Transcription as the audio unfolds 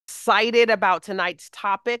excited about tonight's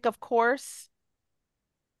topic, of course.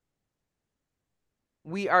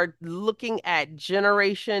 We are looking at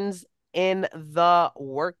generations in the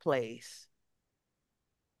workplace.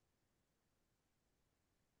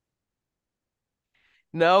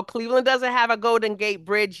 No, Cleveland doesn't have a Golden Gate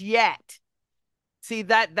Bridge yet. See,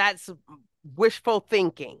 that's wishful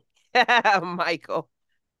thinking. Michael.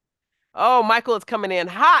 Oh, Michael is coming in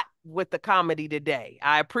hot with the comedy today.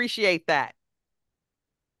 I appreciate that.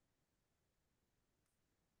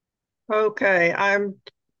 Okay, I'm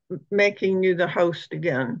making you the host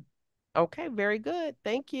again. Okay, very good.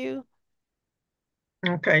 Thank you.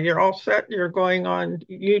 Okay, you're all set. You're going on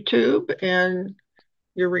YouTube and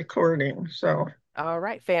you're recording. So, All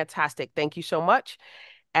right, fantastic. Thank you so much.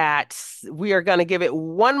 We are going to give it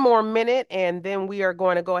one more minute and then we are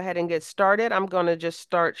going to go ahead and get started. I'm going to just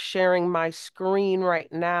start sharing my screen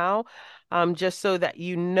right now, just so that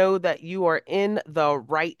you know that you are in the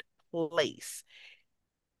right place.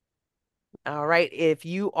 All right. If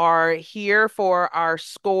you are here for our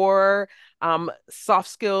SCORE soft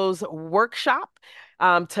skills workshop,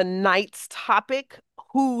 tonight's topic,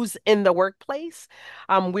 who's in the workplace?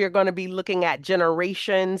 We are going to be looking at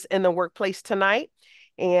generations in the workplace tonight.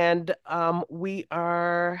 And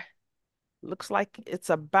looks like it's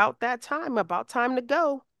about time to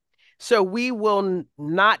go. So we will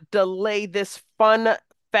not delay this fun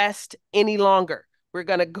fest any longer. We're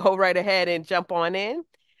going to go right ahead and jump on in.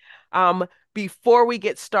 Um, Before we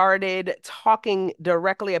get started talking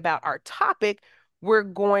directly about our topic, we're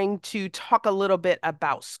going to talk a little bit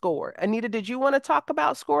about SCORE. Anita, did you want to talk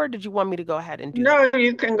about SCORE? Did you want me to go ahead and do that? no,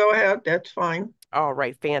 you can go ahead. That's fine. All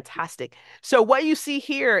right, fantastic. So what you see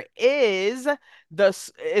here is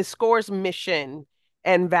SCORE's mission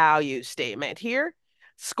and value statement here.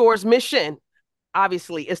 SCORE's mission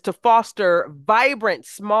obviously is to foster vibrant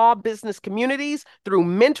small business communities through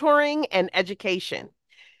mentoring and education.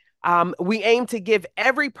 We aim to give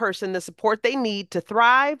every person the support they need to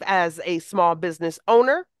thrive as a small business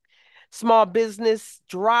owner. Small business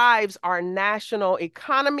drives our national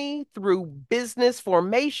economy through business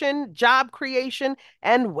formation, job creation,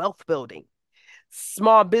 and wealth building.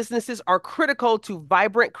 Small businesses are critical to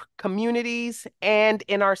vibrant communities and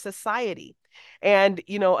in our society. And,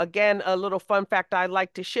 again, a little fun fact I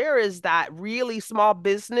like to share is that really small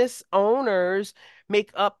business owners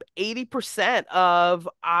make up 80% of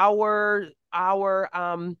our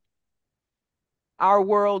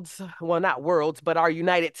world's, well, not world's, but our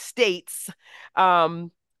United States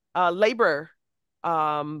um, labor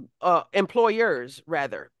employers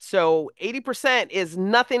rather. So 80% is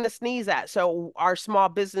nothing to sneeze at. So our small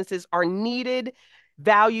businesses are needed,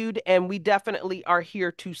 valued, and we definitely are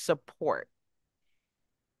here to support.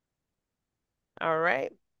 All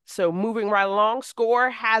right. So moving right along, SCORE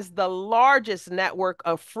has the largest network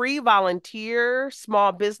of free volunteer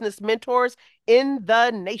small business mentors in the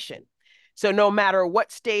nation. So no matter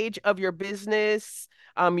what stage of your business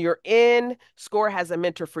you're in, SCORE has a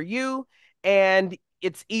mentor for you. And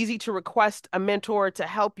it's easy to request a mentor to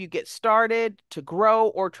help you get started, to grow,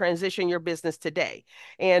 or transition your business today.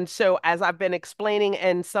 And so, as I've been explaining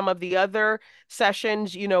in some of the other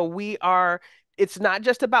sessions, it's not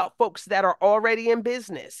just about folks that are already in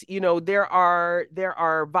business. There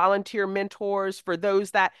are volunteer mentors for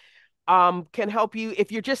those that can help you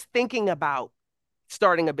if you're just thinking about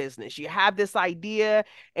starting a business. You have this idea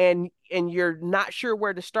and you're not sure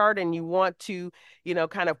where to start and you want to,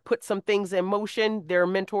 kind of put some things in motion. There are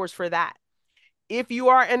mentors for that. If you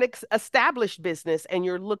are an established business and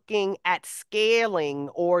you're looking at scaling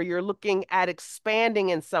or you're looking at expanding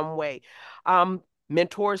in some way,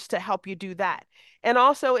 mentors to help you do that. And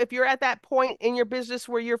also, if you're at that point in your business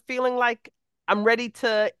where you're feeling like I'm ready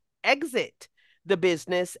to exit the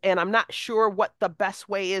business and I'm not sure what the best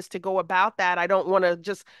way is to go about that, I don't want to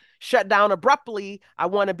just shut down abruptly. I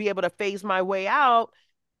want to be able to phase my way out.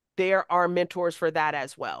 There are mentors for that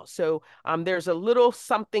as well. So there's a little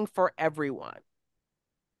something for everyone.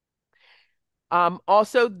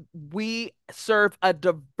 Also, we serve a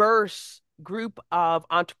diverse group of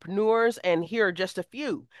entrepreneurs, and here are just a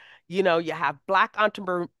few. You have Black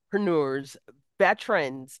entrepreneurs,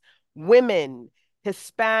 veterans, women,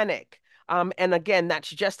 Hispanic. And again, that's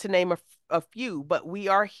just to name a few, but we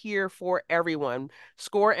are here for everyone.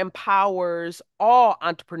 SCORE empowers all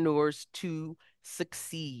entrepreneurs to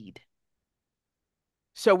succeed.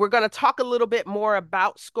 So we're going to talk a little bit more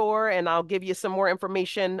about SCORE, and I'll give you some more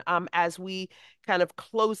information as we kind of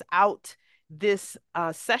close out this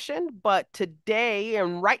session. But today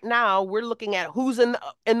and right now, we're looking at who's in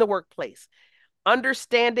the workplace,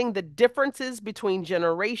 understanding the differences between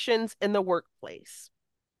generations in the workplace.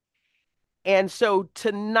 And so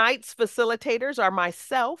tonight's facilitators are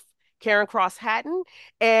myself, Karen Cross Hatton,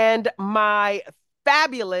 and my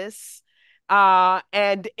fabulous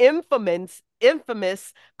and infamous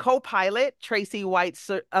co-pilot, Tracy Watts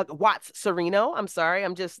Sereno. I'm sorry,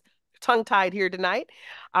 I'm just tongue-tied here tonight.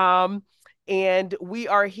 Um, and we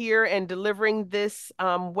are here and delivering this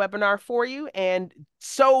webinar for you, and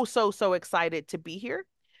so excited to be here.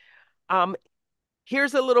 Um,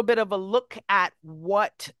 Here's a little bit of a look at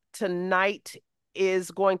what tonight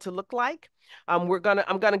is going to look like. I'm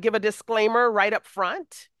gonna give a disclaimer right up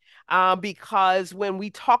front. Because when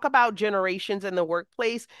we talk about generations in the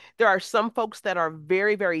workplace, there are some folks that are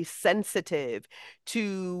very sensitive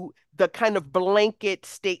to the kind of blanket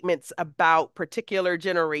statements about particular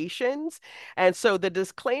generations. And so the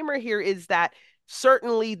disclaimer here is that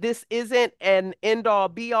certainly this isn't an end all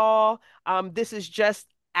be all. This is just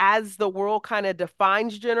as the world kind of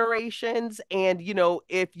defines generations. And,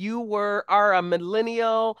 if you are a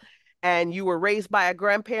millennial and you were raised by a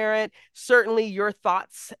grandparent, certainly your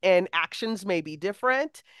thoughts and actions may be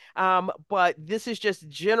different. But this is just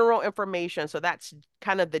general information. So that's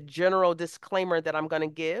kind of the general disclaimer that I'm going to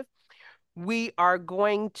give. We are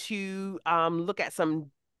going to look at some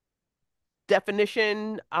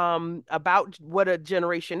definition about what a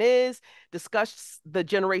generation is, discuss the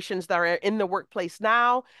generations that are in the workplace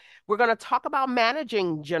now. We're going to talk about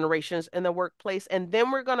managing generations in the workplace, and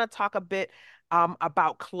then we're going to talk a bit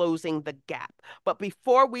about closing the gap. But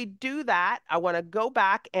before we do that, I want to go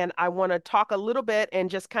back and I want to talk a little bit and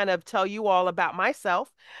just kind of tell you all about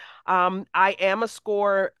myself. I am a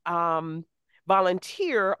SCORE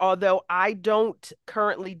volunteer, although I don't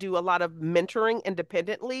currently do a lot of mentoring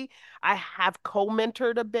independently. I have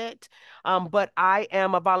co-mentored a bit, but I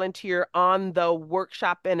am a volunteer on the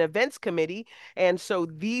workshop and events committee. And so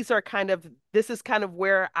this is kind of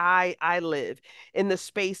where I live in the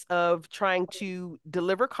space of trying to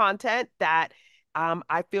deliver content that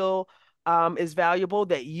I feel is valuable,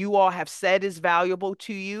 that you all have said is valuable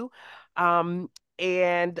to you. Um,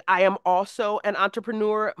 and I am also an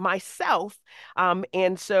entrepreneur myself. And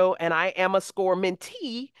I am a SCORE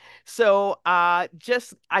mentee. So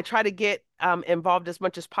just I try to get involved as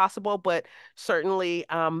much as possible, but certainly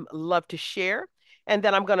love to share. And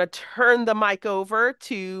then I'm going to turn the mic over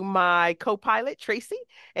to my co-pilot, Tracy,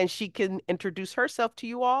 and she can introduce herself to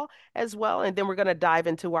you all as well. And then we're going to dive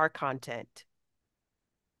into our content.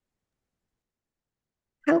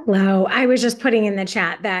 Hello. I was just putting in the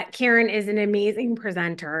chat that Karen is an amazing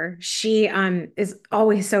presenter. She is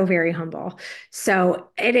always so very humble. So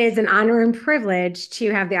it is an honor and privilege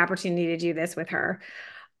to have the opportunity to do this with her.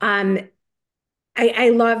 Um, I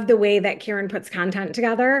love the way that Karen puts content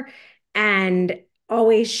together and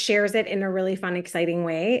always shares it in a really fun, exciting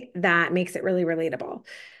way that makes it really relatable.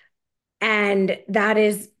 And that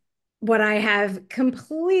is what I have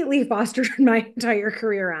completely fostered my entire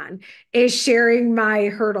career on is sharing my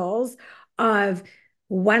hurdles of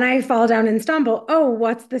when I fall down and stumble, oh,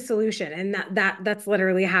 what's the solution? And that's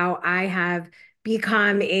literally how I have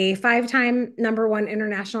become a 5-time #1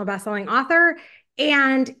 international bestselling author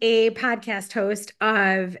and a podcast host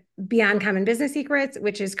of Beyond Common Business Secrets,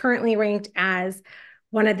 which is currently ranked as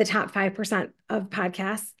one of the top 5% of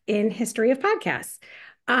podcasts in history of podcasts.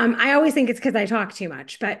 I always think it's because I talk too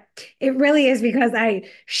much, but it really is because I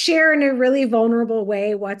share in a really vulnerable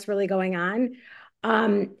way what's really going on.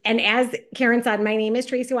 And as Karen said, my name is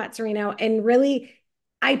Tracy Watts-Sereno, and really,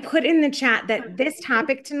 I put in the chat that this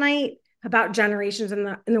topic tonight about generations in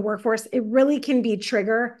the workforce, it really can be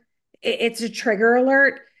it's a trigger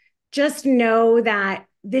alert. Just know that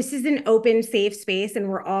this is an open, safe space, and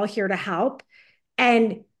we're all here to help.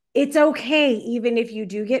 And it's okay, even if you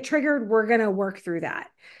do get triggered, we're going to work through that.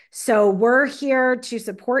 So we're here to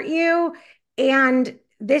support you. And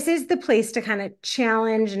this is the place to kind of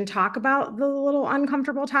challenge and talk about the little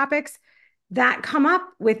uncomfortable topics that come up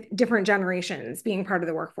with different generations being part of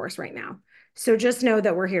the workforce right now. So just know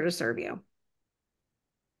that we're here to serve you.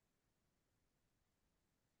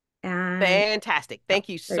 And Fantastic. oh, Thank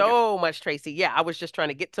you there you go. so much, Tracy. Yeah, I was just trying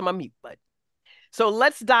to get to my mute button. So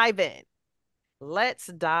let's dive in. Let's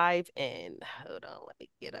dive in. Hold on, let me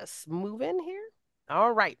get us moving here.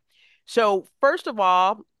 All right. So, first of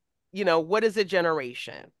all, what is a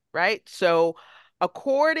generation, right? So,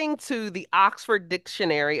 according to the Oxford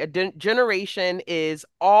Dictionary, generation is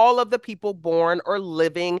all of the people born or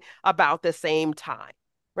living about the same time,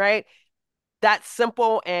 right? That's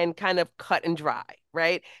simple and kind of cut and dry,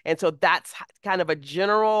 right? And so that's kind of a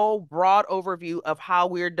general, broad overview of how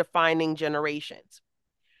we're defining generations.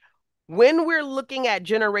 When we're looking at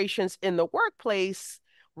generations in the workplace,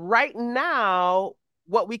 right now,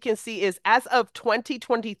 what we can see is as of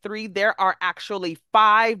 2023, there are actually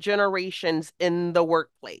five generations in the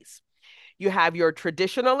workplace. You have your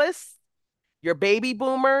traditionalists, your baby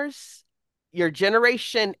boomers, your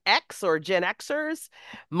Generation X or Gen Xers,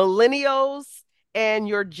 millennials, and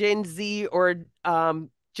your Gen Z or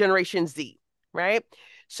Generation Z, right?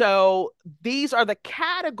 So these are the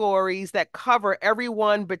categories that cover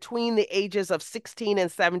everyone between the ages of 16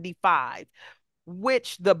 and 75,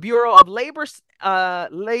 which the Bureau of Labor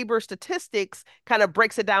Statistics kind of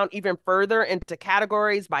breaks it down even further into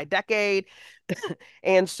categories by decade.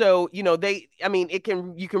 And so, I mean, you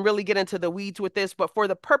can really get into the weeds with this, but for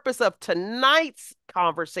the purpose of tonight's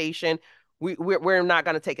conversation, we're not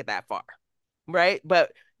going to take it that far, right?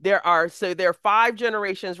 But there are five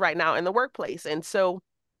generations right now in the workplace. And so,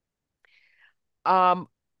 um,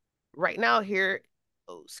 right now here,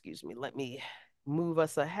 oh, excuse me, let me move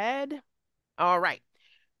us ahead. All right.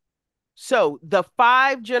 So the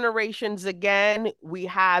five generations again, we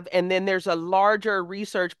have, and then there's a larger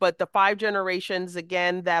research, but the five generations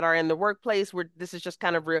again that are in the workplace, where this is just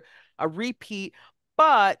kind of a repeat.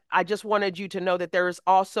 But I just wanted you to know that there is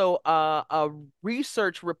also a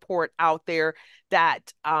research report out there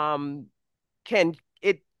that can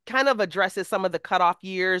it kind of addresses some of the cutoff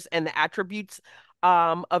years and the attributes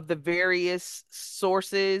of the various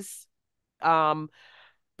sources. Um,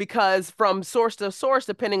 because from source to source,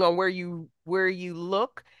 depending on where you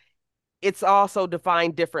look, it's also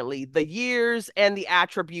defined differently, the years and the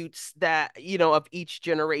attributes that of each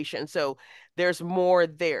generation. So there's more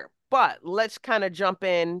there, but let's kind of jump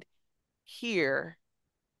in here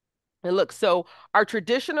and look. So our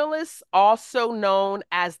traditionalists, also known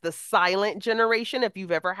as the silent generation, if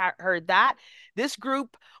you've ever heard that, this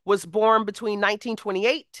group was born between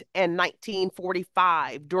 1928 and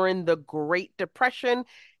 1945 during the Great Depression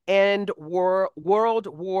and World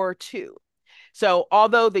War II. So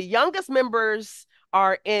although the youngest members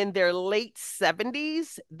are in their late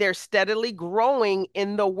 70s, they're steadily growing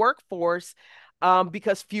in the workforce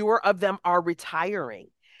because fewer of them are retiring.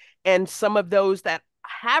 And some of those that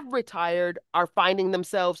have retired are finding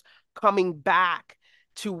themselves coming back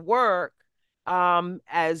to work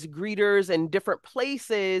as greeters in different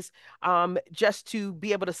places just to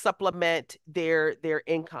be able to supplement their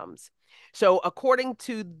incomes. So, according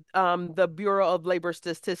to the Bureau of Labor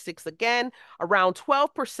Statistics, again, around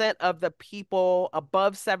 12% of the people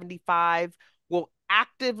above 75 will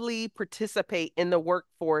actively participate in the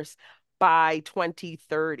workforce by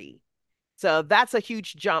 2030. So that's a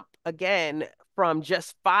huge jump again from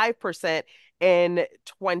just 5% in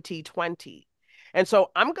 2020. And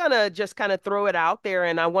so I'm going to just kind of throw it out there,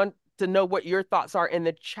 and I want to know what your thoughts are in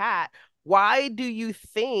the chat. Why do you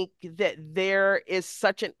think that there is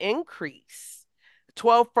such an increase?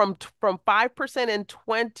 12 from 5% in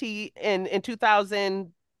 20 in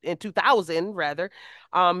 2000 in 2000 rather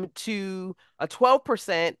to a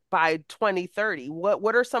 12% by 2030.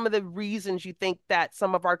 What are some of the reasons you think that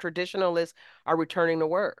some of our traditionalists are returning to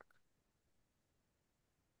work?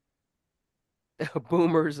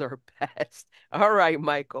 Boomers are best. All right,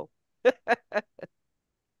 Michael.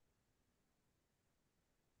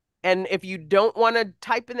 And if you don't want to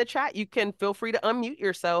type in the chat, you can feel free to unmute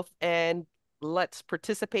yourself and let's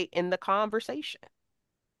participate in the conversation.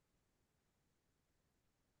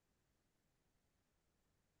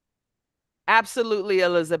 Absolutely,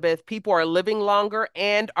 Elizabeth. People are living longer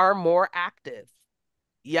and are more active.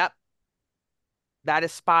 Yep, that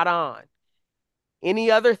is spot on.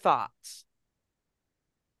 Any other thoughts?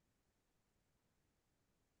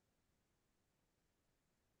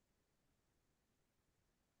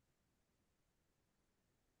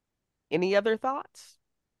 Any other thoughts?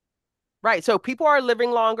 Right. So people are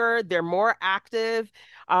living longer, they're more active.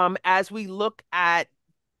 As we look at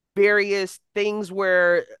various things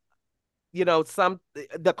where some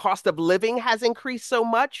the cost of living has increased so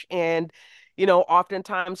much, and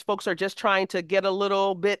oftentimes folks are just trying to get a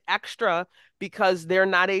little bit extra because they're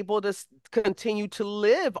not able to continue to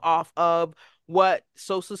live off of what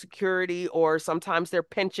Social Security or sometimes their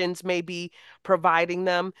pensions may be providing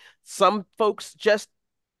them. Some folks just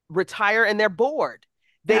retire and they're bored.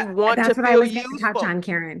 They want to That's what I feel was going to touch useful. on,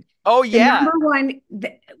 Karen. Oh The yeah. number one,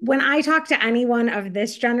 when I talk to anyone of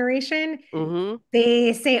this generation, Mm-hmm.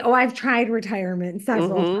 they say, "Oh, I've tried retirement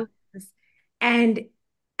several Mm-hmm. times." And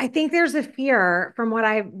I think there's a fear from what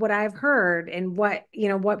I've heard and what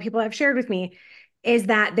people have shared with me is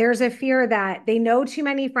that there's a fear that they know too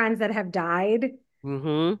many friends that have died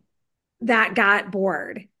Mm-hmm. that got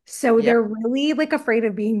bored. So Yep. they're really like afraid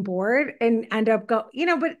of being bored and end up but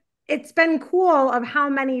it's been cool of how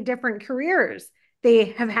many different careers they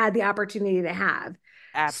have had the opportunity to have.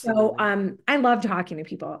 So Absolutely. I love talking to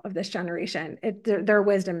people of this generation. Their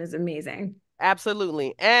wisdom is amazing.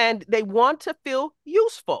 Absolutely. And they want to feel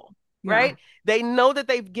useful, Yeah. right? They know that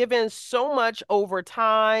they've given so much over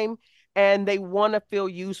time and they want to feel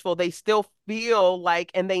useful. They still feel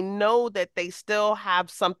like, and they know that they still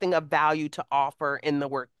have something of value to offer in the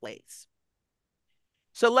workplace.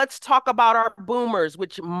 So let's talk about our boomers,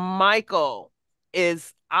 which Michael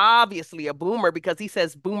is obviously a boomer because he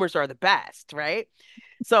says boomers are the best, right?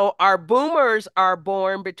 So our boomers are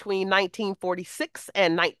born between 1946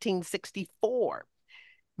 and 1964.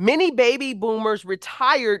 Many baby boomers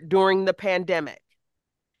retired during the pandemic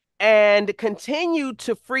and continued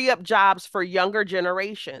to free up jobs for younger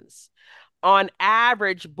generations. On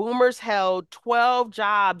average, boomers held 12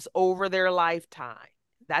 jobs over their lifetime.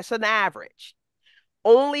 That's an average,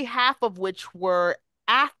 only half of which were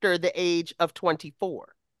after the age of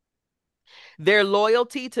 24. Their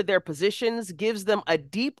loyalty to their positions gives them a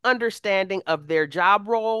deep understanding of their job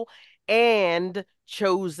role and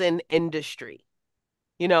chosen industry.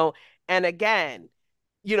 You know, and again,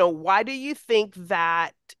 why do you think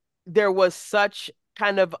that there was such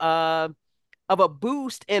kind of a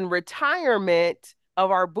boost in retirement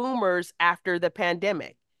of our boomers after the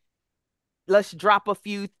pandemic? Let's drop a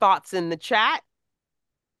few thoughts in the chat,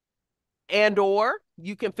 and or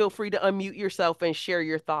you can feel free to unmute yourself and share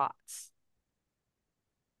your thoughts.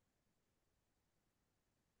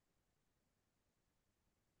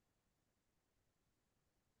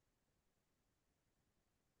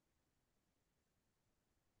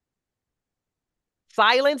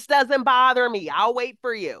 Silence doesn't bother me. I'll wait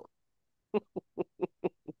for you.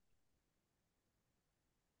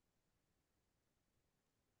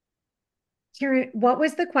 Karen, what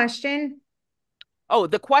was the question? Oh,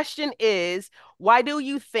 the question is, why do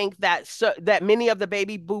you think that many of the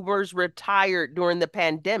baby boomers retired during the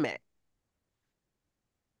pandemic?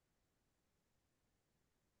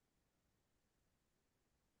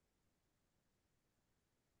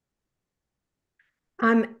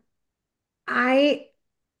 Um, I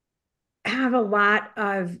I have a lot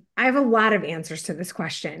of answers to this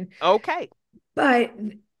question. Okay. But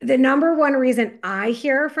the number one reason I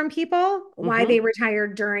hear from people why Mm-hmm. they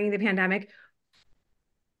retired during the pandemic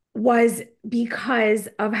was because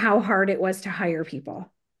of how hard it was to hire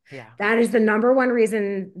people. Yeah. That is the number one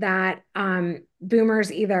reason that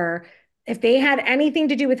boomers either, if they had anything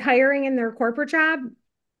to do with hiring in their corporate job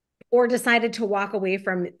or decided to walk away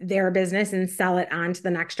from their business and sell it on to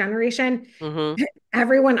the next generation, Mm-hmm.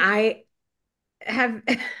 everyone I have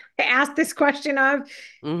asked this question of,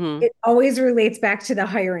 Mm-hmm. it always relates back to the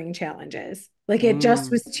hiring challenges. Like it just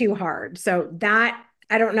Mm. was too hard. So that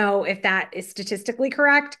I don't know if that is statistically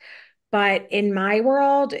correct, but in my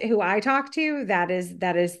world, who I talk to, that is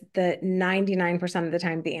the 99% of the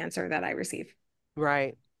time the answer that I receive.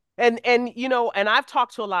 Right. And I've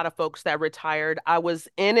talked to a lot of folks that retired. I was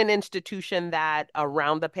in an institution that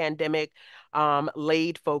around the pandemic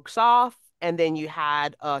laid folks off, and then you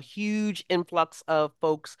had a huge influx of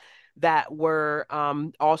folks that were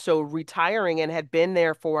also retiring and had been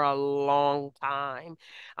there for a long time.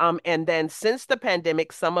 And then since the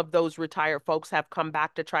pandemic, some of those retired folks have come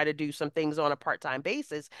back to try to do some things on a part-time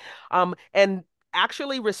basis. And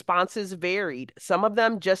actually responses varied. Some of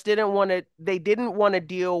them just they didn't want to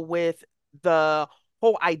deal with the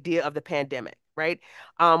whole idea of the pandemic, right?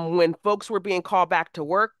 When folks were being called back to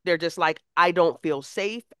work, they're just like, I don't feel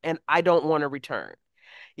safe and I don't want to return.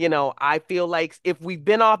 I feel like if we've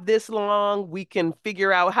been off this long, we can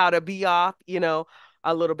figure out how to be off,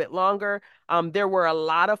 a little bit longer. There were a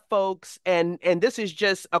lot of folks, and this is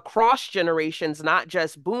just across generations, not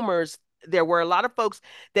just boomers. There were a lot of folks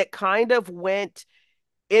that kind of went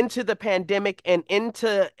into the pandemic and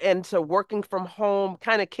into working from home,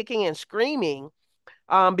 kind of kicking and screaming,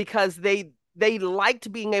 because they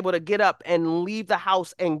liked being able to get up and leave the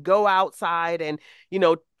house and go outside and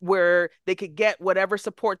where they could get whatever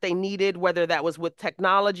support they needed, whether that was with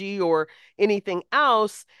technology or anything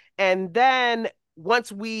else. And then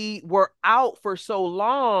once we were out for so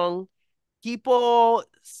long, people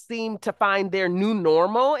seem to find their new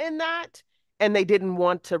normal in that, and they didn't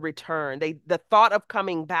want to return. The thought of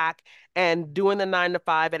coming back and doing the 9 to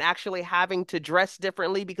 5 and actually having to dress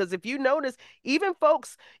differently, because if you notice, even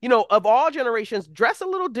folks, of all generations dress a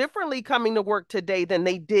little differently coming to work today than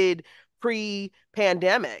they did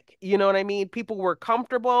pre-pandemic. You know what I mean? People were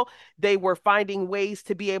comfortable. They were finding ways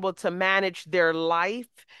to be able to manage their life,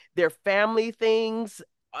 their family things,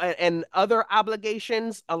 and other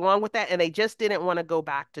obligations along with that, and they just didn't want to go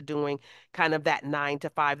back to doing kind of that 9 to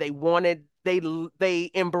 5.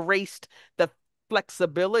 They embraced the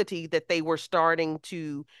flexibility that they were starting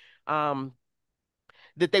um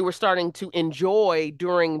that they were starting to enjoy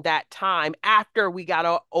during that time after we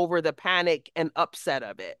got over the panic and upset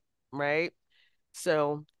of it, right?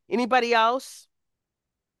 So, anybody else?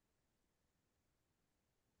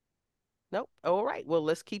 Nope. All right. Well,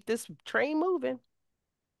 let's keep this train moving.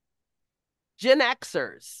 Gen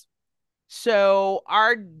Xers. So,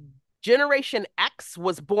 our Generation X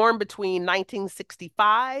was born between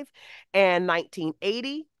 1965 and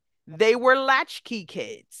 1980. They were latchkey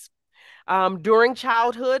kids during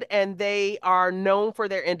childhood, and they are known for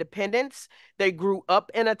their independence. They grew up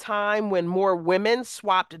in a time when more women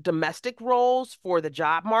swapped domestic roles for the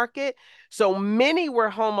job market. So many were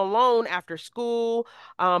home alone after school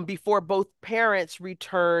before both parents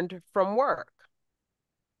returned from work.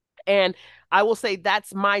 And I will say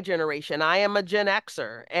that's my generation. I am a Gen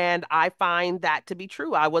Xer, and I find that to be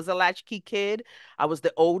true. I was a latchkey kid. I was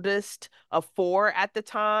the oldest of four at the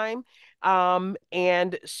time.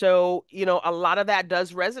 And so, a lot of that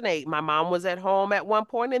does resonate. My mom was at home at one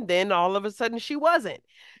point, and then all of a sudden she wasn't.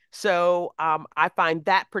 So, I find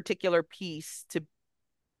that particular piece to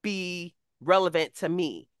be relevant to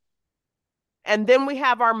me. And then we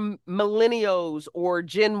have our millennials or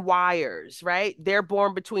Gen Yers, right? They're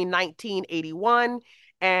born between 1981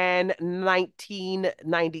 and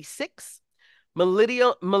 1996.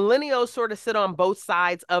 Millennials sort of sit on both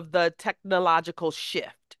sides of the technological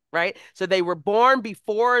shift, right? So they were born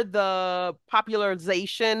before the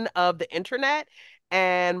popularization of the internet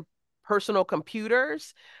and personal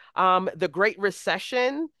computers. The Great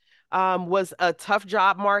Recession was a tough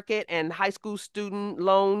job market, and high school student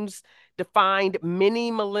loans defined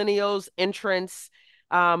many millennials' entrance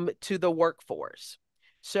to the workforce.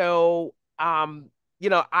 So,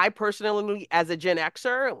 I personally, as a Gen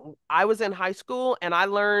Xer, I was in high school and I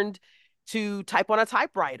learned to type on a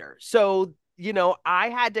typewriter. So, I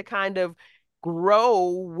had to kind of grow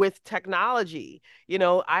with technology.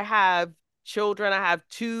 I have children, I have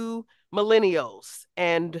two millennials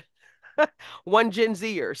and one Gen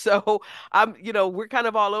Zer. So we're kind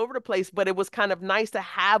of all over the place, but it was kind of nice to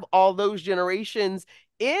have all those generations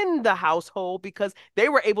in the household because they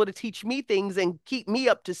were able to teach me things and keep me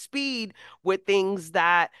up to speed with things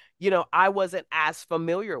that, I wasn't as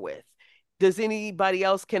familiar with. Can anybody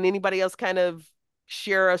else kind of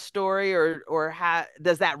share a story or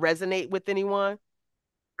does that resonate with anyone?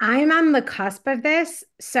 I'm on the cusp of this.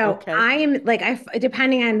 So Okay. I'm like,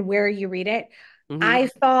 depending on where you read it, Hmm. I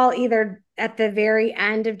fall either at the very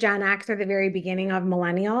end of Gen X or the very beginning of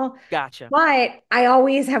millennial. Gotcha. But I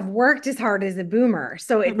always have worked as hard as a boomer,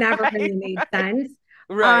 so it never Right, really made right, sense.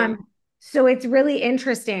 right, So it's really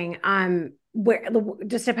interesting, where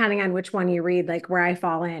just depending on which one you read, like where I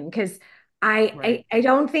fall in, because right. I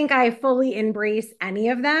don't think I fully embrace any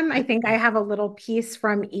of them. I think I have a little piece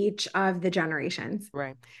from each of the generations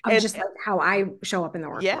Right. of And just like how I show up in the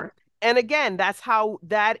yeah. workforce. And again,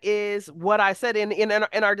 that is what I said in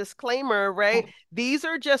our disclaimer, right? These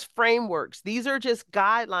are just frameworks. These are just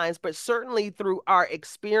guidelines, but certainly through our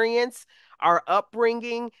experience, our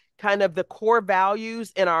upbringing, kind of the core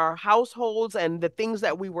values in our households and the things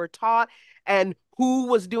that we were taught and who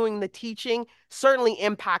was doing the teaching certainly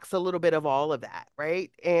impacts a little bit of all of that, right?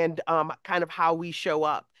 And kind of how we show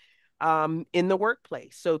up in the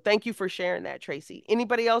workplace. So thank you for sharing that, Tracy.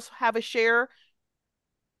 Anybody else have a share?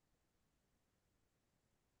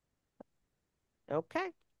 Okay.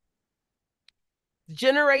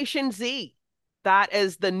 Generation Z, that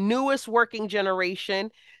is the newest working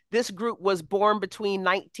generation. This group was born between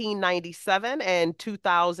 1997 and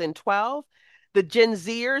 2012. The Gen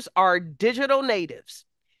Zers are digital natives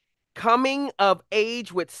coming of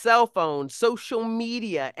age with cell phones, social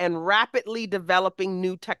media, and rapidly developing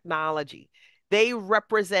new technology. They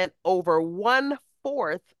represent over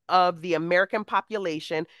one-fourth of the American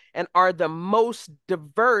population and are the most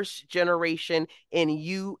diverse generation in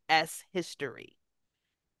U.S. history.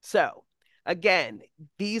 So, again,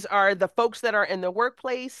 these are the folks that are in the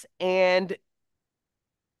workplace, and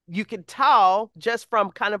you can tell just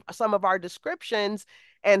from kind of some of our descriptions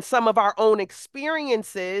and some of our own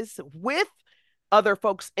experiences with other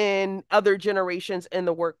folks in other generations in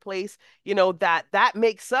the workplace, that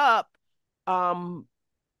makes up um,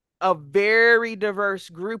 a very diverse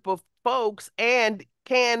group of folks and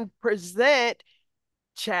can present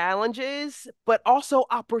challenges, but also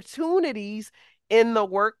opportunities in the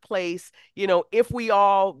workplace, if we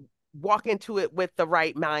all walk into it with the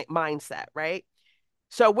right mindset, right?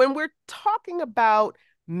 So when we're talking about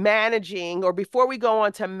managing, or before we go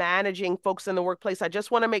on to managing folks in the workplace, I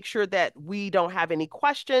just want to make sure that we don't have any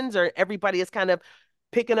questions or everybody is kind of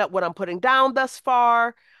picking up what I'm putting down thus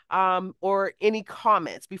far, or any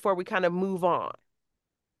comments before we kind of move on.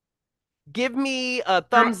 Give me a I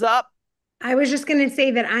thumbs up. I was just going to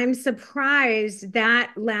say that I'm surprised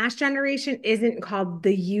that last generation isn't called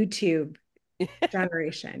the YouTube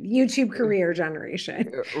generation, YouTube career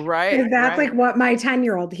generation. Right, Because that's like right. what my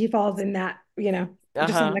 10-year-old, he falls in that, just on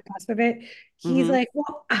Uh-huh. the cusp of it. He's Hmm. like,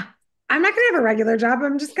 well, I'm not going to have a regular job.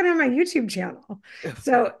 I'm just going to have my YouTube channel.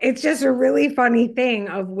 So it's just a really funny thing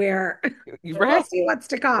of where we'll Right, see what's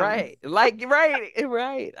to come. right. Like, right,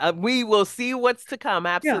 right. We will see what's to come.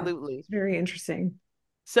 Yeah, Absolutely. it's very interesting.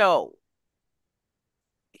 So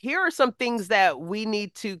here are some things that we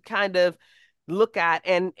need to kind of look at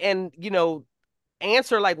and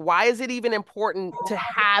answer, like, why is it even important to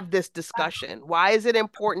have this discussion? Why is it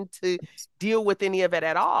important to deal with any of it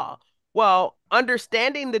at all? Well,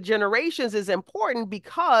 understanding the generations is important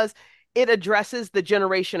because it addresses the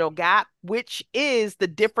generational gap, which is the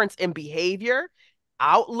difference in behavior,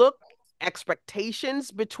 outlook,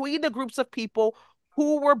 expectations between the groups of people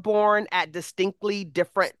who were born at distinctly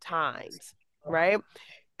different times, right?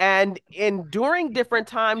 And in during different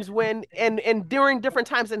times when and during different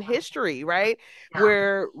times in history, right,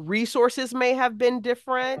 where resources may have been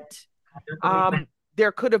different,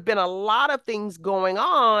 there could have been a lot of things going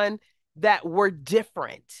on that were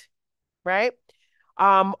different, right?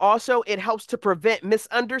 Also, it helps to prevent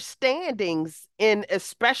misunderstandings in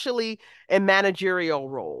especially in managerial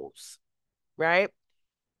roles, right?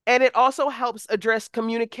 And it also helps address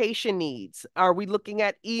communication needs. Are we looking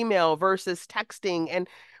at email versus texting? And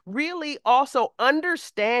really also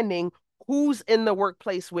understanding who's in the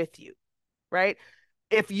workplace with you, right?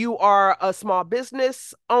 If you are a small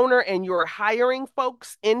business owner and you're hiring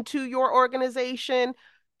folks into your organization,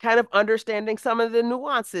 kind of understanding some of the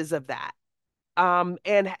nuances of that. And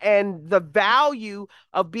the value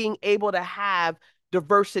of being able to have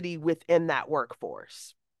diversity within that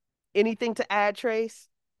workforce. Anything to add, Trace?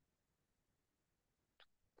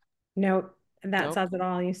 Nope. That Nope. says it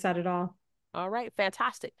all. You said it all. All right,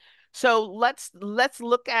 fantastic. So let's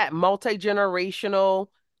look at multi-generational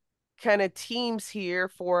kind of teams here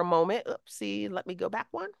for a moment. Oopsie, let me go back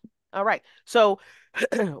one. All right. So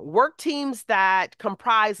work teams that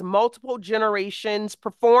comprise multiple generations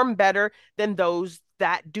perform better than those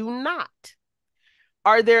that do not.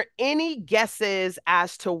 Are there any guesses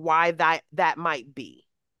as to why that might be?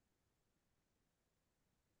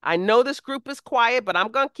 I know this group is quiet, but I'm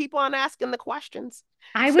going to keep on asking the questions.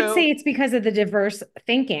 I would So, say it's because of the diverse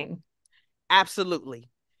thinking. absolutely.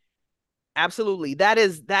 Absolutely. That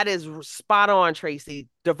is spot on, Tracy.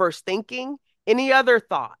 Diverse thinking. Any other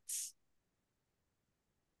thoughts?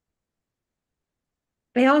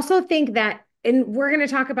 I also think that, and we're going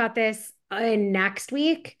to talk about this next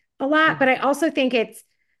week a lot, but Mhm. I also think it's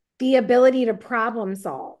the ability to problem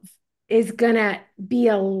solve is going to be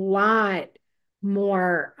a lot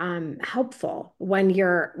more helpful when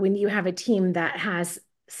you have a team that has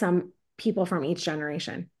some people from each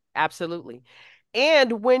generation. Absolutely.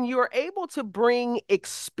 And when you're able to bring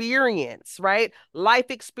experience, right?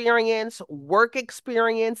 Life experience, work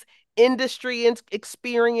experience, industry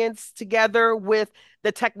experience together with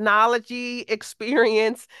the technology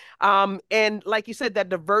experience, and like you said, that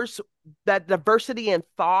diversity in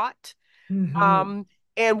thought, Mhm. um,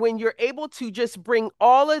 and when you're able to just bring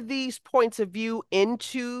all of these points of view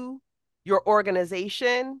into your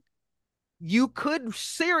organization, you could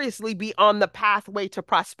seriously be on the pathway to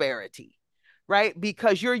prosperity, right?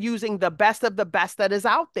 Because you're using the best of the best that is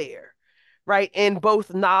out there, right? In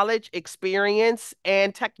both knowledge, experience,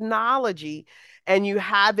 and technology. And you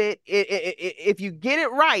have if you get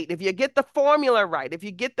it right, if you get the formula right, if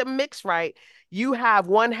you get the mix right, you have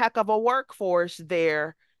one heck of a workforce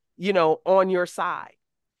there, on your side.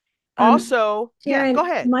 Um, Also, yeah, go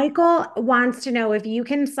Karen, ahead. Michael wants to know if you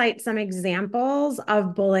can cite some examples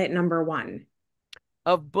of bullet number one.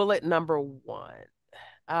 Of bullet number one.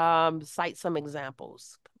 Cite some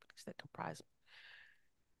examples. Companies that comprise.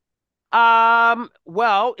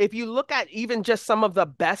 Well, if you look at even just some of the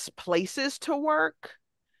best places to work,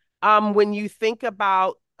 when you think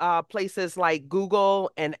about places like Google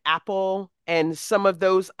and Apple and some of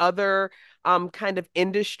those other kind of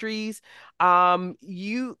industries,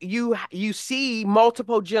 you see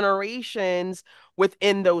multiple generations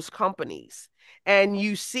within those companies, and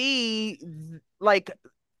you see like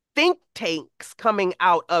think tanks coming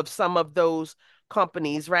out of some of those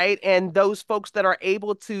companies, right? And those folks that are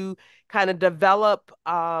able to kind of develop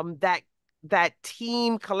that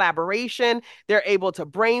team collaboration, they're able to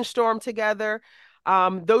brainstorm together.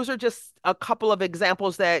 Those are just a couple of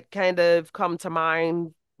examples that kind of come to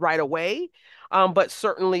mind right away. But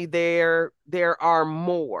certainly there are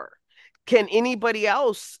more. Can anybody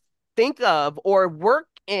else think of or work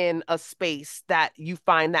in a space that you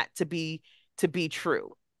find that to be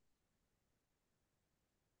true?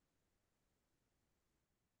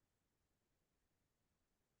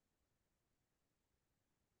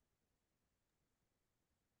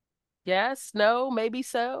 Yes, no, maybe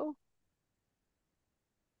so.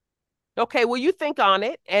 Okay, well, you think on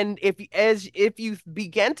it, and if you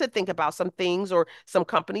begin to think about some things or some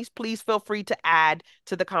companies, please feel free to add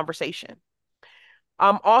to the conversation.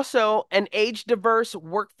 Also, an age diverse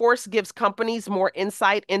workforce gives companies more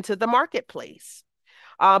insight into the marketplace.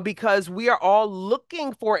 Because we are all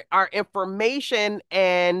looking for our information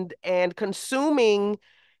and consuming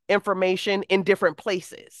information in different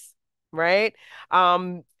places, right?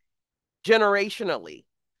 Um, Generationally.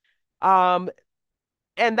 Um,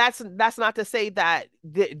 and that's not to say that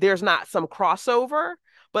there's not some crossover,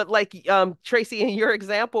 but like Tracy, in your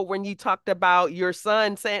example, when you talked about your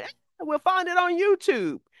son saying, we'll find it on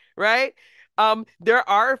YouTube, right? There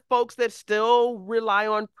are folks that still rely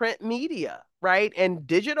on print media, right? And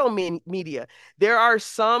digital media. There are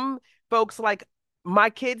some folks like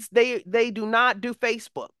my kids, they do not do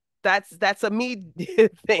Facebook. That's a me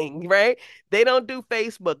thing, right? They don't do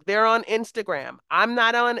Facebook. They're on Instagram. I'm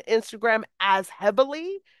not on Instagram as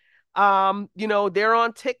heavily. They're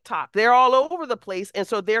on TikTok. They're all over the place. And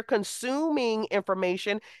so they're consuming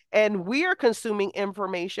information and we are consuming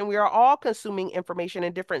information. We are all consuming information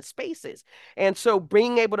in different spaces. And so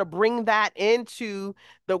being able to bring that into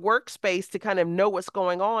the workspace to kind of know what's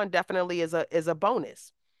going on definitely is a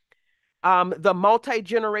bonus. The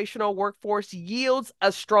multi-generational workforce yields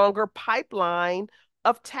a stronger pipeline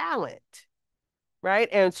of talent, right?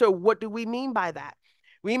 And so what do we mean by that?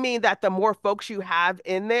 We mean that the more folks you have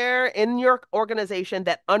in there in your organization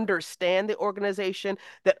that understand the organization,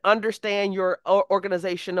 that understand your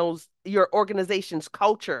organization's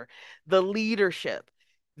culture, the leadership,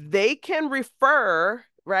 they can refer,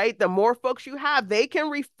 right? The more folks you have, they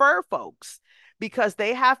can refer folks because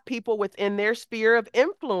they have people within their sphere of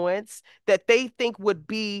influence that they think would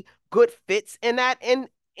be good fits in that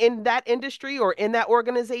industry or in that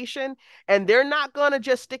organization, and they're not going to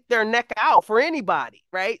just stick their neck out for anybody,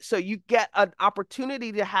 right? So you get an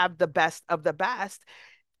opportunity to have the best of the best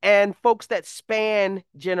and folks that span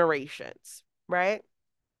generations, right?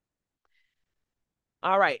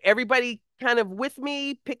 All right, everybody kind of with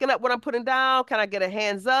me, picking up what I'm putting down. Can I get a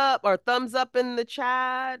hands up or thumbs up in the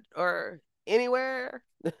chat or anywhere?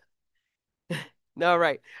 All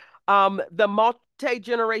right. The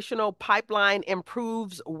multi-generational pipeline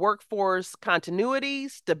improves workforce continuity,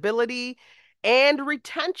 stability, and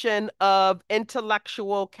retention of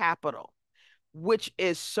intellectual capital, which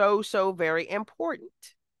is so, so very important,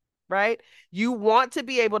 right? You want to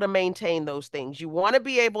be able to maintain those things. You want to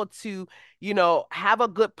be able to, have a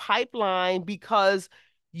good pipeline because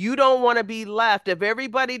you don't want to be left if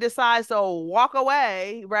everybody decides to walk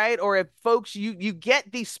away, right? Or if folks you get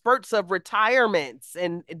these spurts of retirements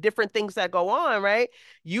and different things that go on, right?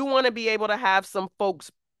 You want to be able to have some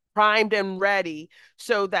folks primed and ready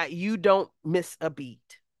so that you don't miss a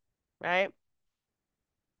beat, right?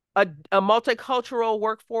 A multicultural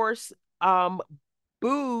workforce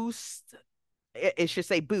boosts it should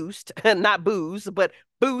say boost, not booze, but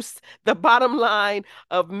boost the bottom line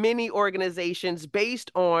of many organizations based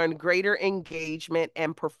on greater engagement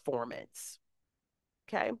and performance.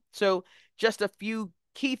 Okay. So just a few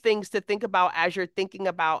key things to think about as you're thinking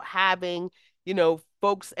about having,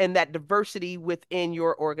 folks and that diversity within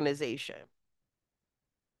your organization.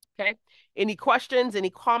 Okay. Any questions, any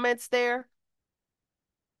comments there?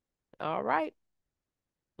 All right.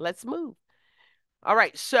 Let's move. All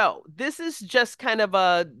right, so this is just kind of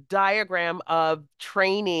a diagram of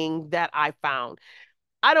training that I found.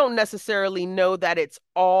 I don't necessarily know that it's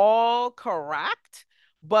all correct,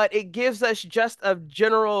 but it gives us just a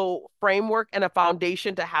general framework and a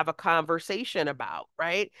foundation to have a conversation about,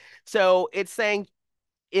 right? So it's saying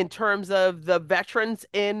in terms of the veterans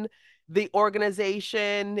in the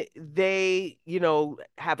organization, they,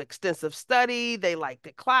 have extensive study. They like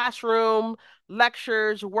the classroom,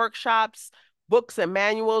 lectures, workshops, books and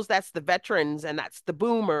manuals. That's the veterans and that's the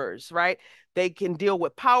boomers, right? They can deal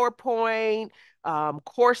with PowerPoint,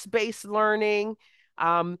 course-based learning.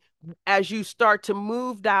 Um, as you start to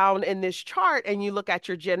move down in this chart and you look at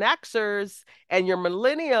your Gen Xers and your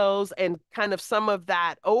millennials and kind of some of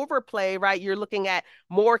that overplay, right? You're looking at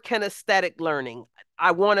more kinesthetic learning.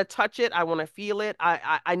 I want to touch it. I want to feel it.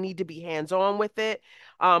 I need to be hands-on with it.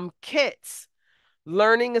 Kits,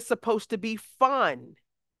 learning is supposed to be fun,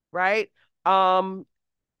 right? Um,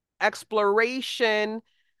 Exploration,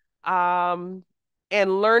 um,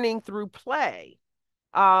 and learning through play.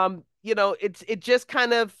 It just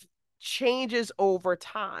kind of changes over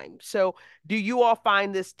time. So do you all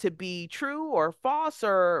find this to be true or false,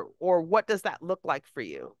 or what does that look like for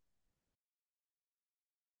you?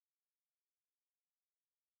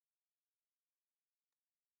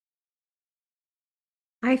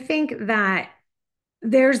 I think that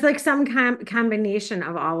there's like some combination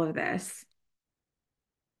of all of this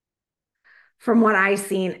from what I've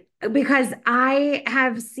seen, because I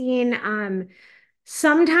have seen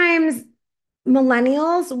sometimes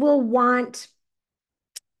millennials will want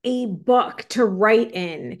a book to write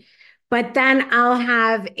in, but then I'll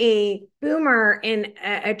have a boomer in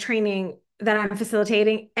a training that I'm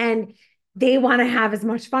facilitating, and they want to have as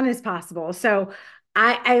much fun as possible. So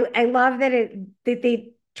I love that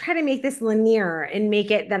they try to make this linear and make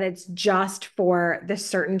it that it's just for the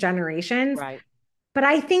certain generations. Right. But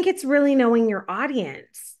I think it's really knowing your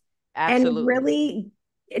audience and Absolutely. really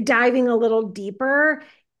diving a little deeper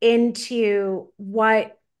into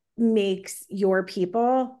what makes your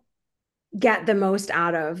people get the most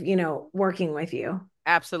out of, working with you.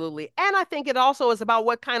 Absolutely. And I think it also is about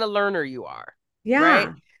what kind of learner you are, right?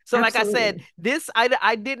 Yeah, So like I said, absolutely.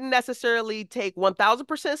 I didn't necessarily take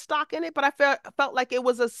 1000% stock in it, but I felt like it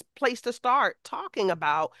was a place to start talking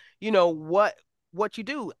about, what you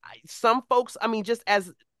do. Some folks, I mean, just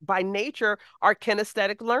as by nature are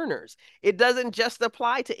kinesthetic learners. It doesn't just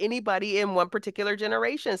apply to anybody in one particular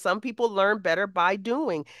generation. Some people learn better by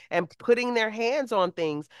doing and putting their hands on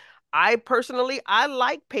things. I personally, I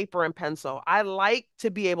like paper and pencil. I like to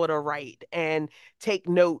be able to write and take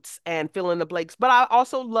notes and fill in the blanks, but I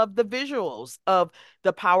also love the visuals of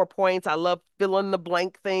the PowerPoints. I love fill in the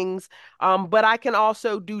blank things. But I can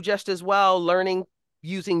also do just as well learning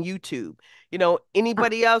using YouTube.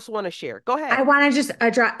 Anybody else want to share? Go ahead. I want to just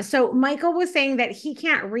address. So Michael was saying that he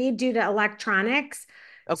can't read due to electronics.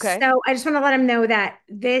 Okay. So I just want to let him know that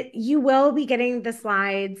you will be getting the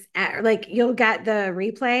slides like you'll get the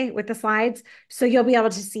replay with the slides, so you'll be able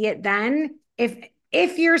to see it then.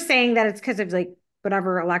 If you're saying that it's because of like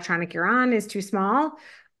whatever electronic you're on is too small,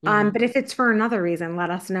 Hmm. but if it's for another reason, let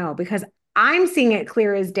us know because I'm seeing it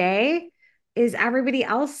clear as day. Is everybody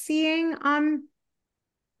else seeing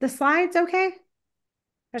the slides? Okay,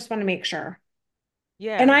 I just want to make sure.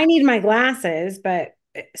 And Yeah. I need my glasses, but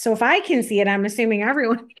so if I can see it, I'm assuming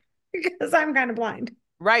everyone because I'm kind of blind.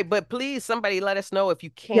 Right. But please, somebody let us know if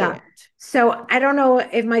you Yeah. can't. So I don't know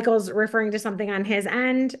if Michael's referring to something on his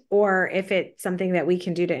end or if it's something that we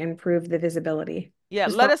can do to improve the visibility. Yeah.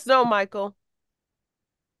 Just Let let us us. know, Michael.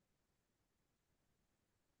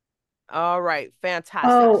 All right.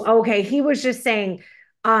 Fantastic. Oh, okay. He was just saying,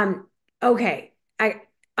 um, okay.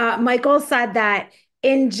 Michael said that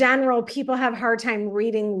in general, people have a hard time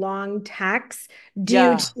reading long texts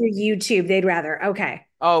due to Yeah. YouTube. They'd rather. Okay.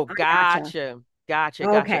 Oh, I gotcha. gotcha. Gotcha.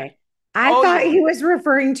 Gotcha. Okay. I Oh, thought yeah. he was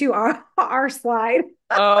referring to our slide.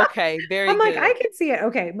 Okay. Very I'm like, I good. can see it.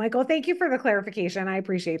 Okay, Michael, thank you for the clarification. I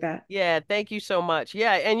appreciate that. Yeah, thank you so much.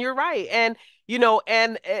 Yeah, and you're right. And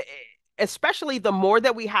especially the more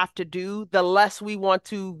that we have to do, the less we want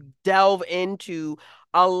to delve into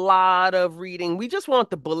a lot of reading. We just want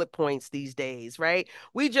the bullet points these days, right?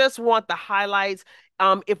 We just want the highlights.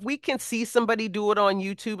 If we can see somebody do it on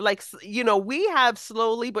YouTube, like we have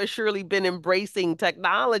slowly but surely been embracing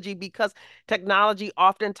technology because technology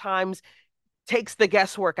oftentimes takes the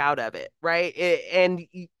guesswork out of it, right? And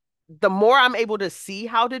the more I'm able to see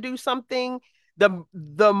how to do something,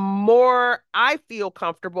 the more I feel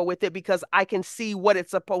comfortable with it because I can see what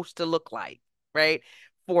it's supposed to look like, right?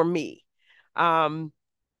 For me. Um,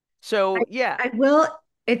 I, so yeah. I will.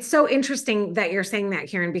 It's so interesting that you're saying that,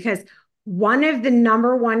 Karen, because one of the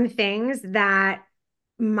number one things that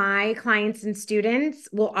my clients and students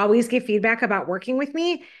will always give feedback about working with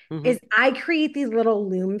me Mm-hmm. is I create these little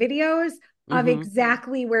Loom videos of Mm-hmm.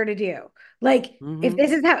 exactly where to do. Like if Mm-hmm.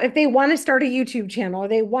 this is how if they want to start a YouTube channel or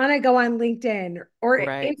they want to go on LinkedIn or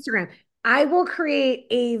Right. Instagram, I will create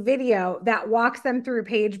a video that walks them through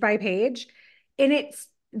page by page and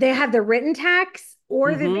they have the written text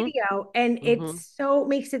or the Mm-hmm. video and Mm-hmm. it's so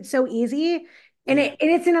makes it so easy and Yeah.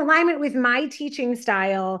 it's in alignment with my teaching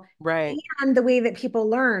style Right. and the way that people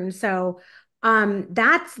learn. So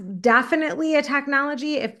that's definitely a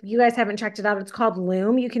technology. If you guys haven't checked it out, it's called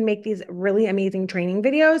Loom. You can make these really amazing training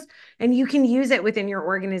videos and you can use it within your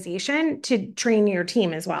organization to train your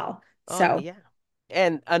team as well. Oh So yeah.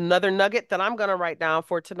 And another nugget that I'm going to write down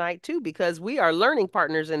for tonight too, because we are learning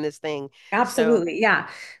partners in this thing. So absolutely. Yeah.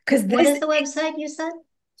 Because What this is the website you said?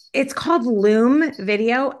 it's called Loom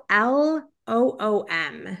Video,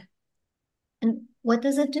 Loom. And What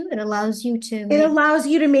does it do? It allows you to It make. allows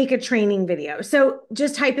you to make a training video. So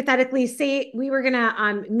just hypothetically, say we were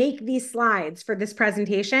gonna make these slides for this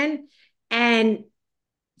presentation, and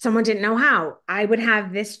someone didn't know how. I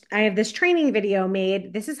have this training video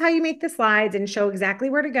made. This is how you make the slides and show exactly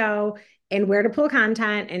where to go and where to pull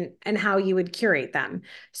content and how you would curate them.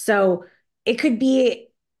 So it could be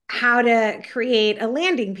how to create a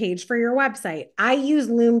landing page for your website. I use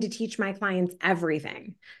Loom to teach my clients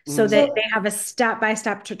everything so Mm, that So they have a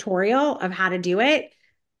step-by-step tutorial of how to do it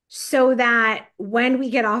so that when we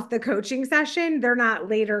get off the coaching session, they're not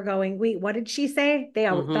later going, "Wait, what did she say?"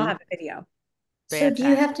 They'll mm-hmm. have a video. so do you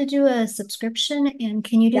have Fantastic. to do a subscription and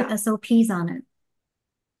can you do Yeah. SOPs on it?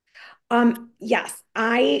 Yes,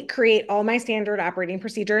 I create all my standard operating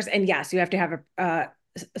procedures, and yes, you have to have a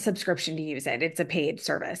subscription to use it. It's a paid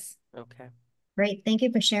service. Okay. Great. Thank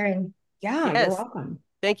you for sharing. Yeah, you're Yes. welcome.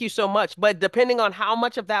 Thank you so much. But depending on how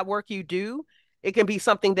much of that work you do, it can be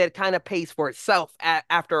something that kind of pays for itself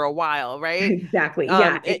after a while, right? Exactly.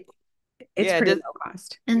 Yeah, Um, it, it's yeah, pretty just, low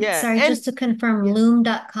cost. And yeah, sorry, and just to confirm, Yeah.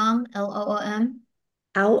 loom.com, LOOM.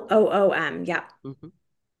 LOOM. Yeah. mhm.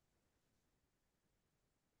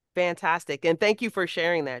 Fantastic. And thank you for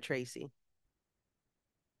sharing that, Tracy.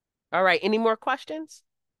 All right, any more questions?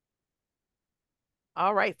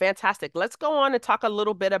 All right, fantastic. Let's go on and talk a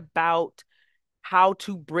little bit about how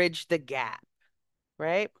to bridge the gap,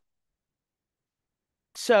 right?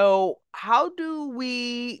 So, how do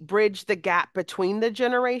we bridge the gap between the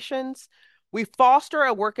generations? We foster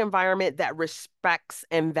a work environment that respects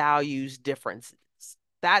and values differences.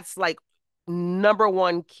 That's like number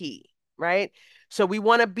one key, right? So, we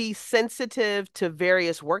want to be sensitive to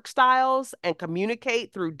various work styles and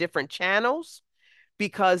communicate through different channels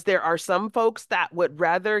because there are some folks that would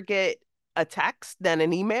rather get a text than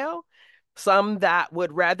an email, some that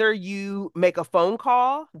would rather you make a phone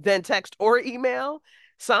call than text or email,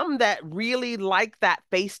 some that really like that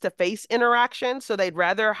face-to-face interaction, so they'd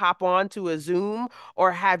rather hop on to a Zoom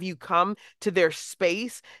or have you come to their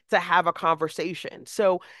space to have a conversation.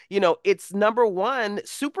 So, it's number one,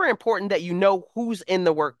 super important that you know who's in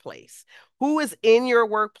the workplace. Who is in your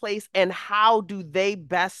workplace and how do they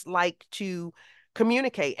best like to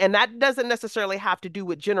communicate? And that doesn't necessarily have to do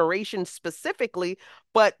with generations specifically,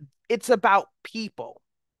 but it's about people,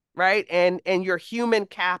 right? And your human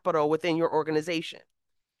capital within your organization.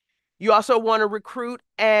 You also want to recruit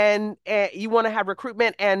and you want to have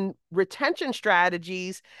recruitment and retention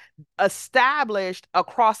strategies established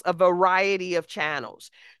across a variety of channels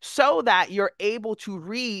so that you're able to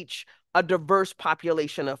reach a diverse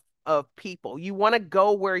population of people. You want to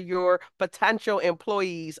go where your potential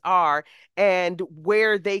employees are and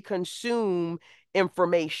where they consume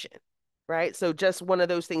information, right? So just one of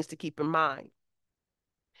those things to keep in mind.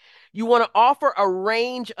 You want to offer a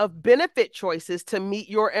range of benefit choices to meet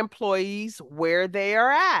your employees where they are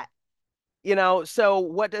at. So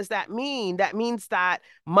what does that mean? That means that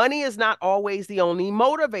money is not always the only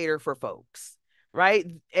motivator for folks, right?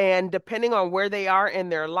 And depending on where they are in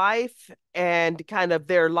their life and kind of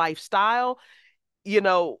their lifestyle,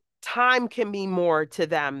 time can mean more to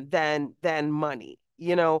them than money.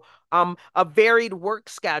 A varied work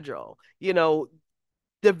schedule,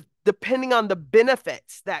 the depending on the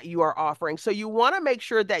benefits that you are offering. So you want to make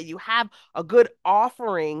sure that you have a good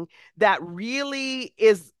offering that really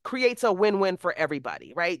is creates a win-win for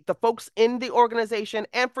everybody, right? The folks in the organization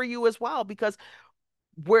and for you as well, because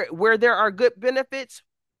where there are good benefits,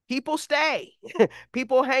 people stay.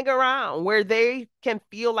 People hang around where they can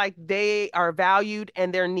feel like they are valued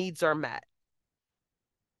and their needs are met.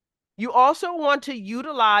 You also want to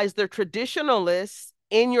utilize the traditionalists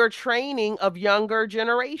in your training of younger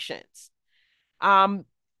generations. Um,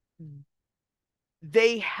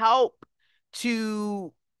 they help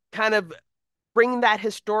to kind of bring that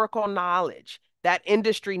historical knowledge, that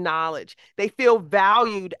industry knowledge. They feel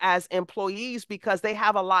valued as employees because they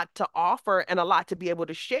have a lot to offer and a lot to be able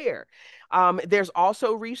to share. There's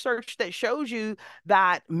also research that shows you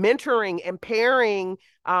that mentoring and pairing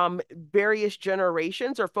various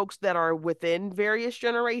generations or folks that are within various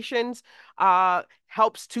generations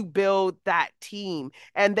helps to build that team.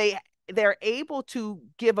 And they're able to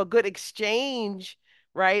give a good exchange,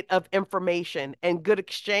 right, of information and good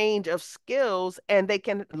exchange of skills, and they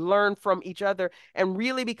can learn from each other and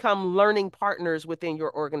really become learning partners within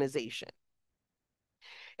your organization.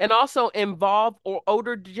 And also involve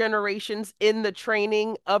older generations in the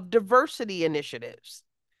training of diversity initiatives,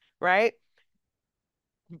 right?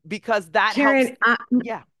 Because that helps. Karen,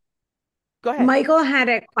 Yeah, go ahead. Michael had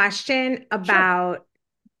a question Sure. about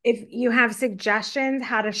if you have suggestions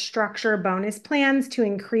how to structure bonus plans to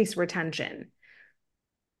increase retention.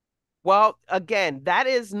 Well, again, that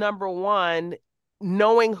is number one,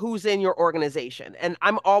 knowing who's in your organization. And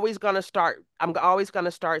I'm always going to start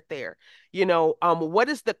there. What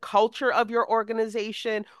is the culture of your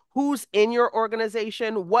organization? Who's in your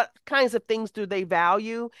organization? What kinds of things do they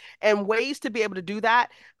value? And ways to be able to do that,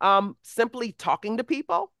 simply talking to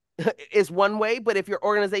people is one way. But if your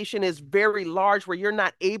organization is very large where you're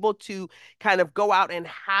not able to kind of go out and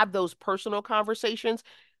have those personal conversations,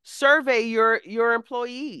 survey your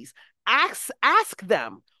employees, ask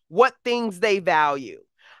them what things they value.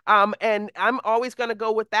 And I'm always going to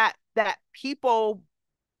go with that people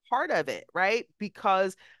part of it, right?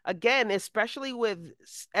 Because again, especially with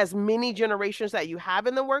as many generations that you have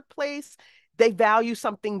in the workplace, they value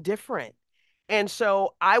something different. And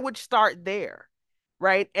so I would start there,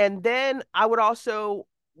 right? And then I would also,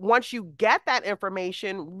 once you get that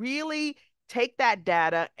information, really take that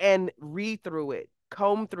data and read through it,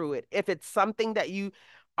 comb through it. If it's something that you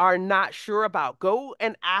are not sure about, go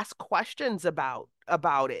and ask questions about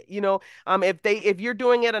it. If you're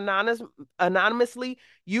doing it anonymously,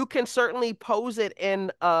 you can certainly pose it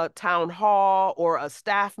in a town hall or a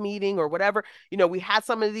staff meeting or whatever. We had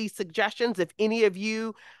some of these suggestions. If any of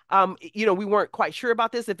you, we weren't quite sure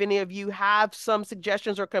about this. If any of you have some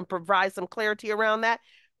suggestions or can provide some clarity around that,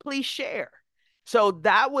 please share. So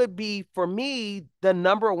that would be, for me, the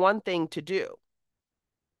number one thing to do.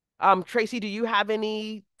 Tracy, do you have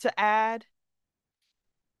any to add?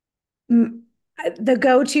 Mm, The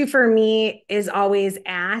go-to for me is always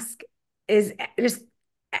ask, is just,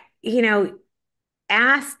 you know,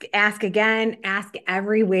 ask again, ask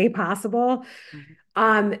every way possible.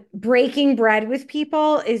 Mhm. Breaking bread with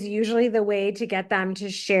people is usually the way to get them to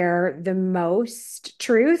share the most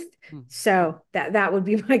truth. Mhm. So that would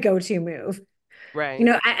be my go-to move. Right.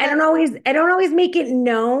 I don't always make it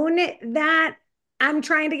known that I'm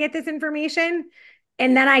trying to get this information,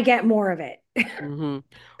 and then I get more of it. Hmm.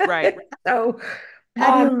 Right. So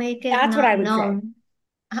How do you make it that's what not I would say. known?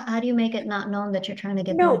 How do you make it not known that you're trying to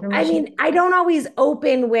get the No, I information? mean, I don't always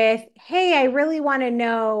open with, hey, I really want to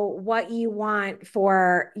know what you want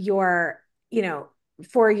for you know,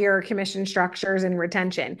 for your commission structures and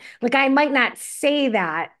retention. Like I might not say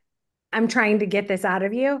that I'm trying to get this out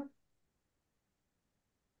of you.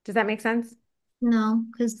 Does that make sense? No,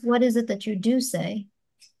 because what is it that you do say?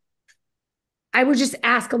 I would just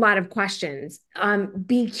ask a lot of questions.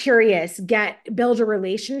 Be curious, build a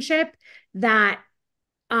relationship that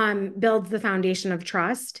builds the foundation of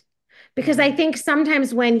trust. Because I Hmm. think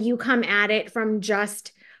sometimes when you come at it from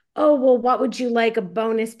just, oh, well, what would you like a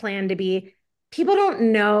bonus plan to be? People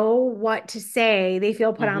don't know what to say. They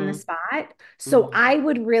feel put on the Hmm. spot. So Hmm. I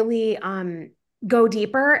would really go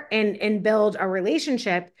deeper and build a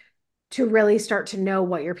relationship to really start to know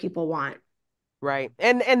what your people want. Right.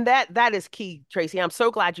 And that is key, Tracy. I'm so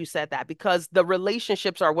glad you said that because the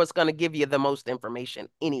relationships are what's going to give you the most information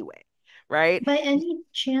anyway, right? By any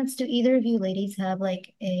chance, do either of you ladies have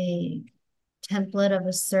like a template of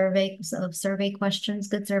a survey of survey questions,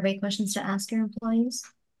 good survey questions to ask your employees?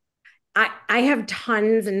 I have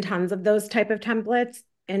tons and tons of those type of templates,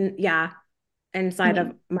 and yeah, Can inside of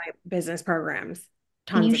you my business programs,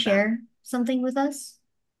 can tons you of them. share something with us?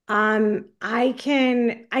 I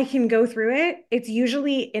can go through it. It's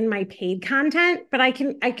usually in my paid content, but I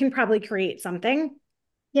can probably create something.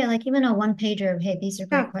 Yeah, like even a one pager of, hey, these are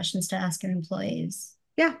great Yeah, questions to ask your employees.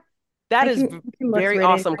 yeah. That I is can look very through it and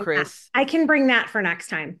awesome, bring that. Chris. I can bring that for next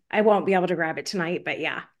time. I won't be able to grab it tonight, but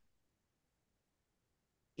yeah,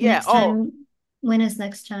 Yeah. Next Oh, time, when is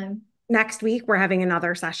next time? next week we're having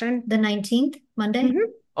another session. The 19th, Monday?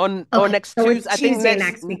 Mhm. on Okay. next So it's Tuesday, I think Tuesday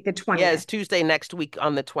next week, the yeah, it's 20th. Tuesday next week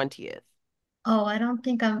on the 20th. Oh, I don't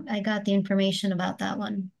think I got the information about that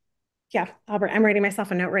one. Yeah, Albert, I'm writing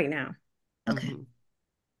myself a note right now. Okay. Hmm.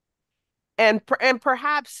 And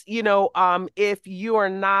perhaps, if you are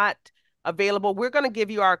not available, we're going to give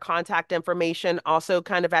you our contact information also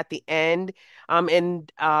kind of at the end.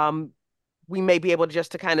 And we may be able to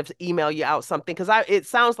just to kind of email you out something because it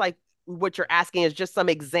sounds like what you're asking is just some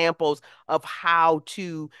examples of how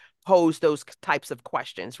to pose those types of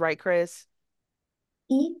questions, right, Chris?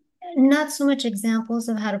 E- Not so much examples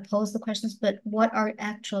of how to pose the questions, but what are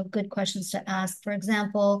actual good questions to ask. For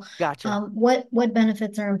example, Gotcha. what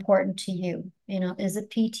benefits are important to you? You know, is it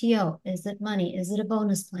PTO? Is it money? Is it a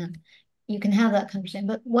bonus plan? You can have that conversation,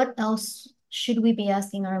 but what else should we be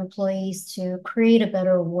asking our employees to create a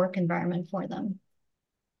better work environment for them?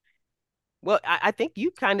 Well, I think you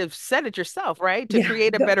kind of said it yourself, right? To Yeah.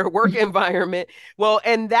 create a better work environment. Well,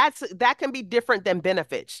 and that can be different than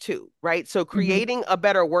benefits too, right? So Mhm. creating a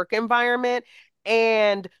better work environment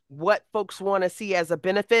and what folks want to see as a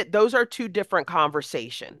benefit, those are two different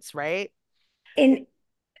conversations, right? And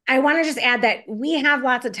I want to just add that we have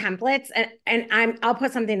lots of templates, and I'll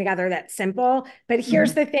put something together that's simple. But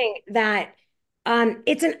here's Mhm. the thing that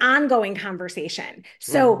it's an ongoing conversation.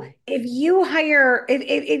 So Mm-hmm. if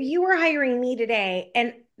you were hiring me today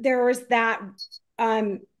and there was that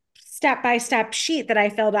step-by-step sheet that I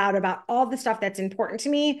filled out about all the stuff that's important to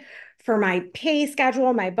me for my pay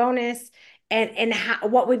schedule, my bonus, and how,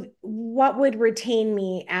 what would retain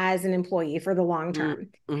me as an employee for the long term.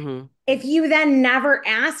 Mm-hmm. If you then never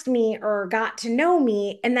asked me or got to know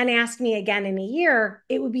me and then asked me again in a year,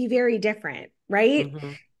 it would be very different, right?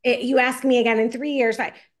 Mm-hmm. You ask me again in 3 years,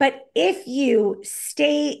 but if you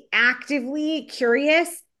stay actively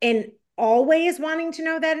curious and always wanting to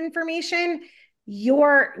know that information,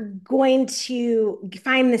 you're going to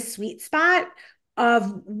find the sweet spot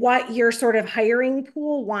of what your sort of hiring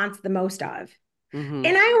pool wants the most of. Mm-hmm.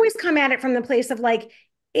 And I always come at it from the place of like,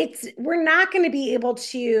 we're not going to be able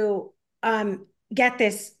to get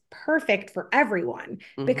this perfect for everyone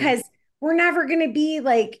Mm-hmm. because we're never going to be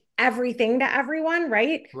like everything to everyone,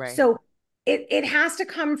 right? Right. So it has to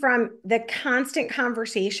come from the constant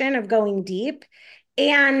conversation of going deep.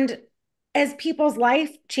 And as people's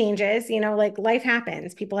life changes, like life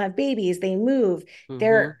happens, people have babies, they move, Mm-hmm.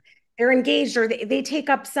 they're engaged, or they take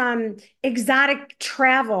up some exotic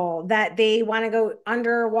travel that they want to go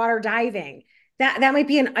underwater diving. That might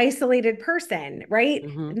be an isolated person, right?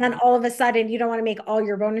 Mm-hmm. And then all of a sudden, you don't want to make all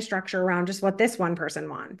your bonus structure around just what this one person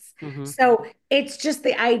wants. Mm-hmm. So it's just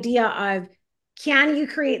the idea of, can you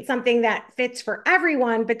create something that fits for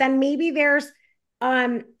everyone? But then maybe there's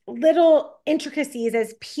little intricacies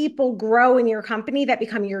as people grow in your company that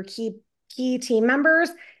become your key team members.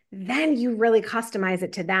 Then you really customize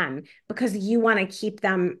it to them because you want to keep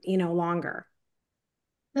them, longer.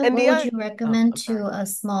 But And what the would other, you oh, recommend I'm to sorry. a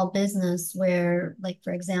small business where, like,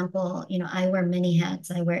 for example, I wear many hats.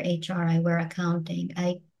 I wear HR, I wear accounting.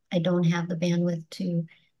 I don't have the bandwidth to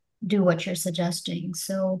do what you're suggesting.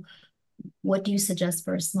 So what do you suggest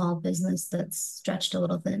for a small business that's stretched a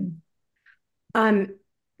little thin? Um,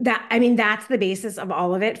 that I mean, that's the basis of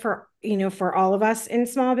all of it for all of us in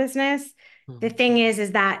small business. The Mm-hmm. thing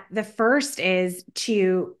is that the first is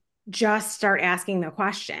to just start asking the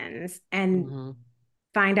questions and Mm-hmm.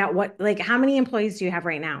 find out like how many employees do you have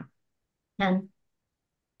right now? And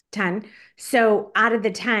 10. So out of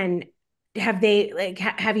the 10, have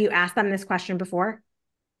you asked them this question before?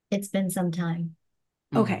 it's been some time.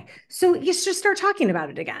 Okay. So you just start talking about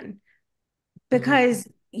it again Mm-hmm. because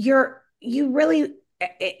you really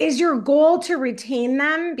is your goal to retain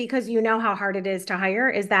them because you know how hard it is to hire?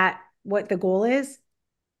 Is that what the goal is?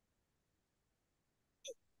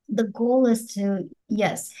 The goal is to,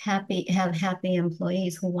 yes, have happy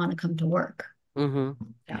employees who want to come to work. Mm-hmm.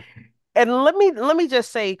 Yeah. And let me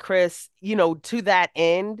just say, Chris, to that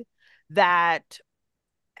end, that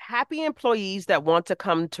happy employees that want to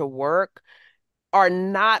come to work are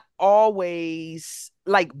not always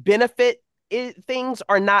like things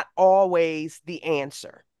are not always the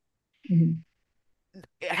answer. Mhm.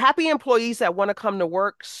 Happy employees that want to come to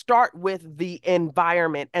work start with the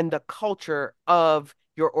environment and the culture of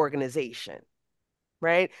your organization,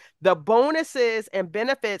 right? The bonuses and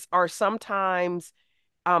benefits are sometimes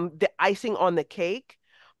the icing on the cake.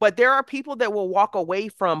 But there are people that will walk away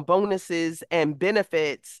from bonuses and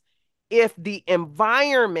benefits if the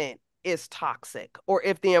environment is toxic or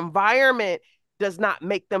if the environment does not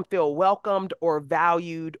make them feel welcomed or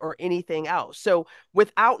valued or anything else. So,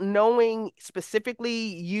 without knowing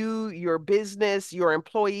specifically you, your business, your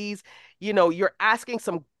employees, you're asking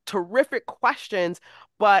some terrific questions,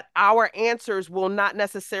 but our answers will not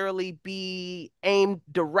necessarily be aimed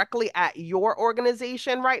directly at your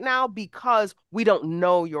organization right now because we don't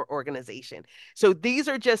know your organization. So these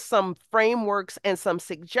are just some frameworks and some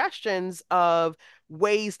suggestions of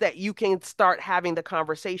ways that you can start having the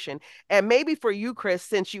conversation. And maybe for you, Chris,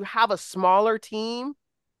 since you have a smaller team,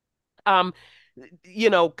 um,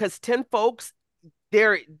 because 10 folks,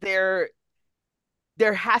 they're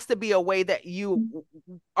there has to be a way that you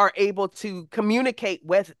are able to communicate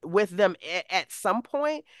with them at some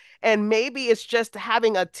point, and maybe it's just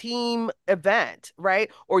having a team event, right?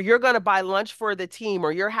 Or you're going to buy lunch for the team,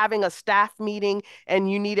 or you're having a staff meeting and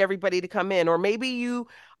you need everybody to come in, or maybe you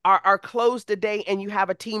are closed today and you have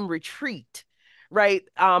a team retreat, right?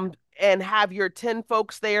 And have your 10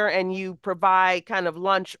 folks there and you provide kind of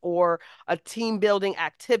lunch or a team building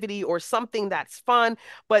activity or something that's fun.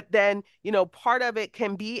 But then, part of it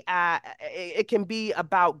can be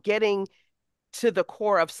about getting to the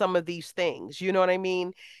core of some of these things. You know what I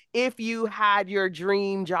mean? If you had your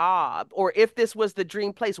dream job, or if this was the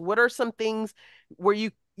dream place, what are some things where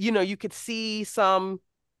you could see some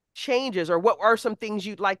changes, or what are some things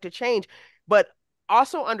you'd like to change? But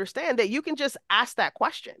also understand that you can just ask that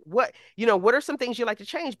question. What are some things you like to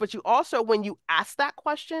change? But you also, when you ask that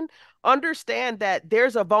question, understand that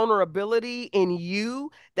there's a vulnerability in you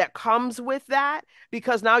that comes with that,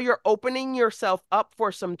 because now you're opening yourself up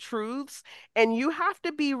for some truths, and you have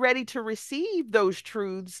to be ready to receive those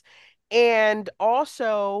truths, and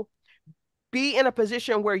also be in a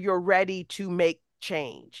position where you're ready to make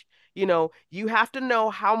change. You have to know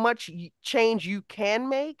how much change you can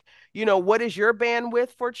make. What is your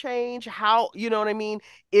bandwidth for change? How, you know what I mean?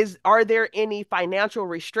 Are there any financial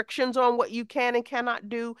restrictions on what you can and cannot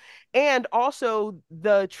do? And also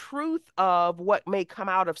the truth of what may come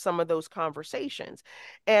out of some of those conversations.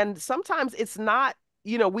 And sometimes it's not,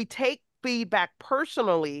 we take feedback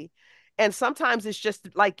personally, and sometimes it's just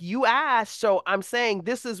like you asked, so I'm saying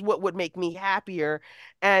this is what would make me happier.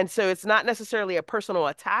 And so it's not necessarily a personal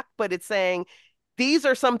attack, but it's saying these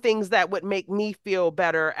are some things that would make me feel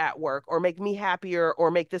better at work, or make me happier,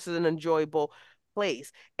 or make this an enjoyable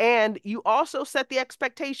place. And you also set the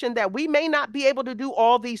expectation that we may not be able to do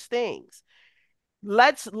all these things.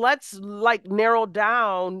 Let's like narrow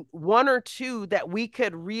down one or two that we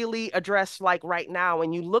could really address like right now,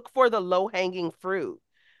 and you look for the low hanging fruit,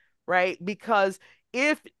 right? Because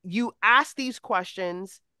if you ask these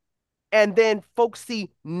questions and then folks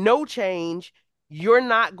see no change, you're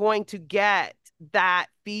not going to get that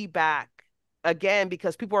feedback again,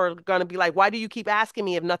 because people are going to be like, why do you keep asking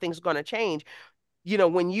me if nothing's going to change?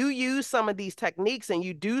 When you use some of these techniques and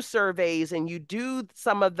you do surveys and you do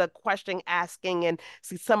some of the question asking and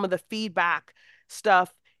see some of the feedback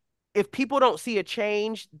stuff, if people don't see a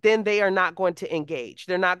change, then they are not going to engage.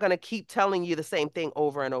 They're not going to keep telling you the same thing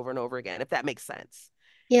over and over and over again, if that makes sense.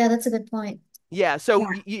 Yeah, that's a good point. Yeah. So,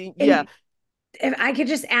 Yeah. yeah. If I could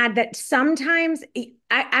just add that sometimes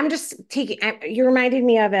I'm just you reminded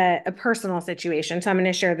me of a personal situation. So I'm going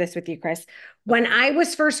to share this with you, Chris. When I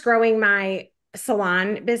was first growing my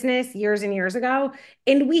salon business years and years ago,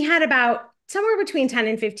 and we had about somewhere between 10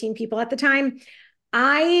 and 15 people at the time,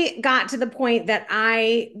 I got to the point that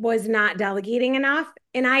I was not delegating enough,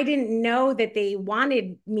 and I didn't know that they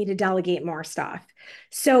wanted me to delegate more stuff.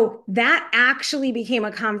 So that actually became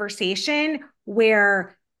a conversation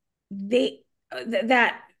where they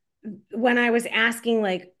that when I was asking,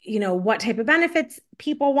 like, what type of benefits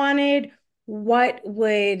people wanted, what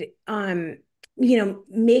would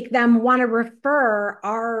make them want to refer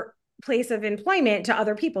our place of employment to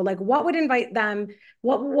other people, like what would invite them,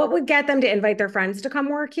 what would get them to invite their friends to come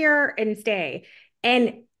work here and stay.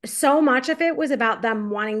 And so much of it was about them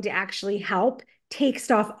wanting to actually help take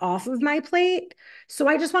stuff off of my plate. So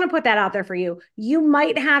I just want to put that out there for you. You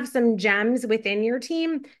might have some gems within your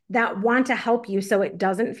team that want to help you so it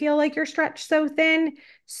doesn't feel like you're stretched so thin.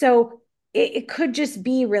 So it could just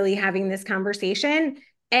be really having this conversation.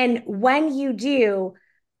 And when you do,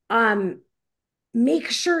 make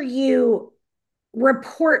sure you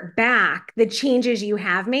report back the changes you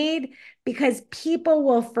have made, because people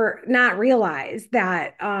will not realize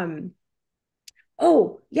that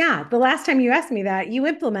oh, yeah, the last time you asked me that, you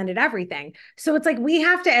implemented everything. So it's like we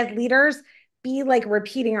have to, as leaders, be like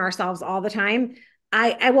repeating ourselves all the time.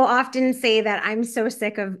 I will often say that I'm so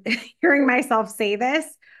sick of hearing myself say this.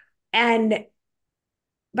 And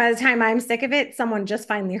by the time I'm sick of it, someone just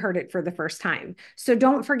finally heard it for the first time. So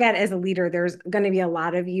don't forget, as a leader, there's going to be a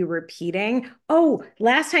lot of you repeating, oh,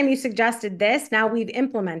 last time you suggested this, now we've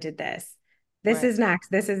implemented this. This Right. is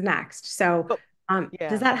next. This is next. So But does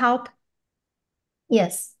yeah. that help?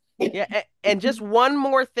 Yes. Yeah, and just one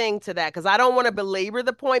more thing to that, because I don't want to belabor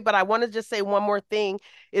the point, but I want to just say one more thing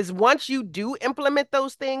is, once you do implement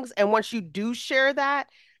those things and once you do share that,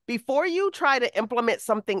 before you try to implement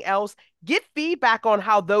something else, get feedback on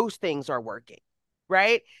how those things are working,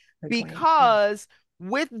 right? Good point. Yeah. Because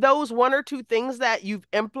with those one or two things that you've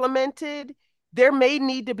implemented, there may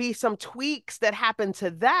need to be some tweaks that happen to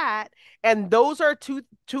that. And those are two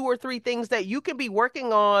or three things that you can be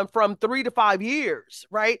working on from 3 to 5 years,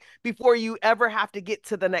 right? Before you ever have to get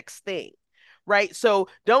to the next thing. Right. So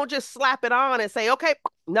don't just slap it on and say, okay,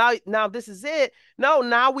 now this is it. No,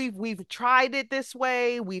 now we've tried it this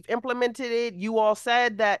way. We've implemented it. You all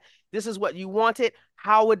said that this is what you wanted.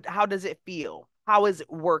 How does it feel? How is it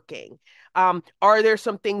working? Are there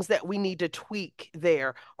some things that we need to tweak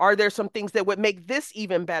there? Are there some things that would make this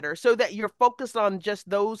even better, so that you're focused on just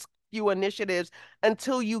those few initiatives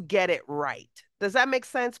until you get it right? Does that make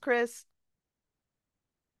sense, Chris?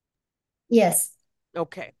 Yes.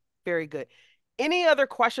 Okay, very good. Any other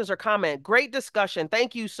questions or comment? Great discussion.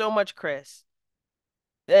 Thank you so much, Chris.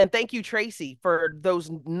 And thank you, Tracy, for those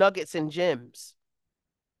nuggets and gems.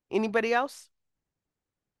 Anybody else?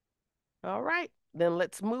 All right, then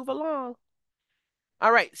let's move along.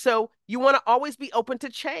 All right, so you want to always be open to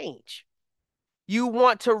change. You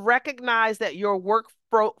want to recognize that your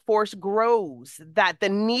workforce grows, that the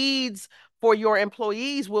needs for your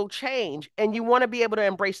employees will change, and you want to be able to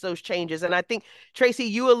embrace those changes. And I think, Tracy,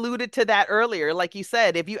 you alluded to that earlier. Like you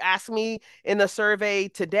said, if you ask me in the survey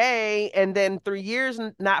today, and then 3 years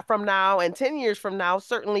not from now and 10 years from now,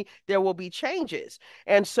 certainly there will be changes.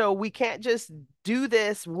 And so we can't just do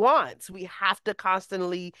this once. We have to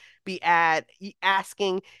constantly be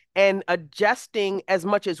asking and adjusting as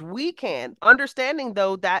much as we can, understanding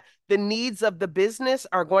though that the needs of the business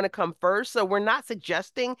are going to come first. So we're not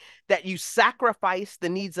suggesting that you sacrifice the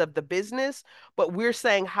needs of the business, but we're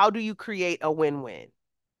saying, how do you create a win-win,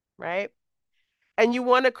 right? And you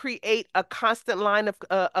want to create a consistent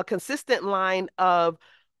line of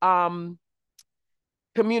um,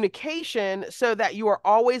 communication so that you are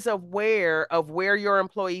always aware of where your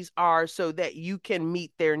employees are so that you can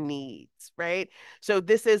meet their needs, right? So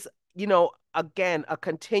this is, again, a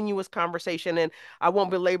continuous conversation. And I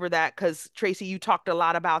won't belabor that because Tracy, you talked a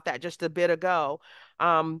lot about that just a bit ago.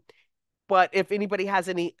 Um, but if anybody has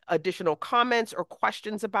any additional comments or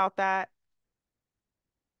questions about that.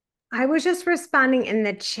 I was just responding in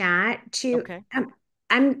the chat to Okay.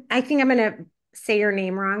 I think I'm gonna say your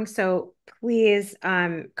name wrong, so please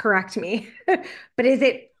correct me. But is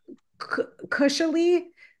it Kushali?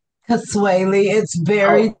 Kaswali, it's Oh,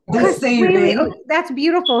 very Kuswali. deceiving. Oh, that's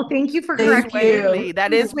beautiful. Thank you for Thank correcting me. you. Kuswali,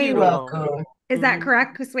 that is You're Kuswali. beautiful. welcome. Is that Mhm.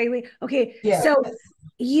 correct, Kuswali? Okay, Yes. so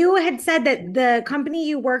you had said that the company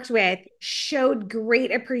you worked with showed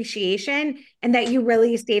great appreciation and that you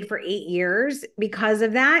really stayed for 8 years because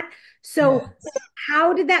of that. So, Yes.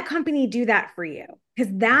 how did that company do that for you?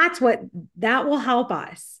 Because that will help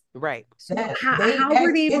us. Right. So, That how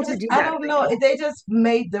were they able it to just do I that don't for know. you? They just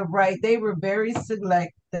made the right. They were very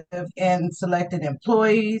selective and selected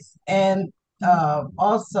employees and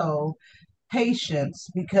also patients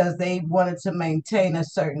because they wanted to maintain a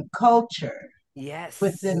certain culture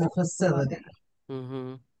within Yes. the I love facility. that.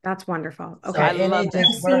 Hmm. That's wonderful. So, I Okay. and love it You that.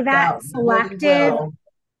 just see worked that out really selective. well.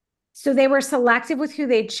 So they were selective with who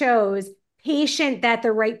they chose, patient that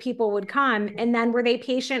the right people would come. And then were they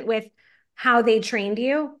patient with how they trained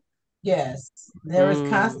you? Yes, there was Mm.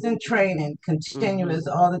 constant training, Hmm. continuous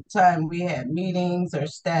all the time. We had meetings or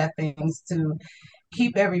staffings to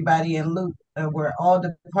keep everybody in loop where all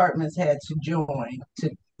departments had to join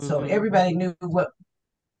so Hmm. everybody knew what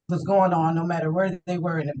was going on no matter where they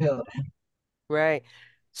were in the building. Right.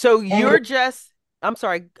 So And you're just, I'm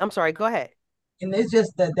sorry, go ahead. and it's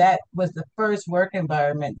just that was the first work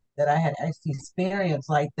environment that I had actually experienced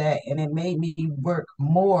like that, and it made me work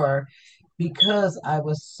more because I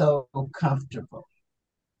was so comfortable.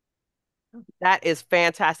 That is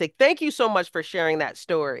fantastic. Thank you so much for sharing that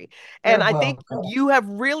story. And You're I think welcome. you have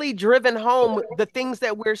really driven home the things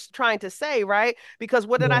that we're trying to say, right? Because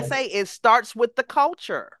what did I say? Yes, It starts with the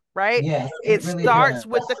culture, right? yes, It it really starts does.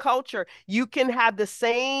 with the culture. You can have the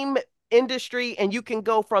same industry and you can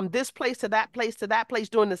go from this place to that place to that place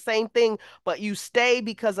doing the same thing, but you stay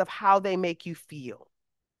because of how they make you feel,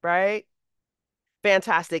 right?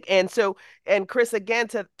 Fantastic. And so, and Chris, again,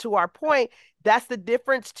 to our point, that's the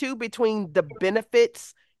difference too between the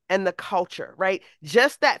benefits and the culture, right?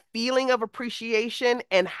 Just that feeling of appreciation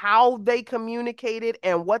and how they communicated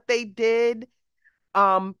and what they did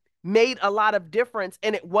um made a lot of difference.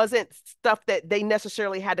 And it wasn't stuff that they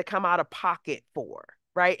necessarily had to come out of pocket for,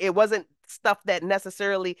 right? It wasn't stuff that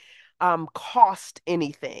necessarily cost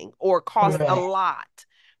anything or cost a Correct, lot,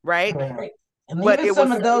 right? correct. And But even it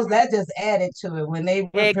some was of those that just added to it when they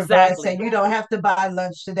would provide, say, exactly you don't have to buy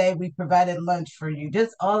lunch today. We provided lunch for you.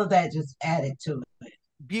 Just all of that just added to it.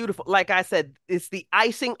 beautiful. Like I said, it's the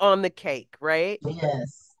icing on the cake, right?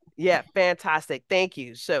 Yes, Yeah, fantastic. Thank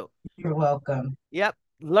you. So, you're welcome. yep,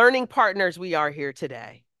 learning partners we are here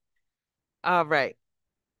today. All right.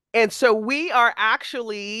 And so we are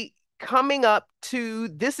actually coming up to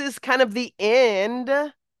this is kind of the end,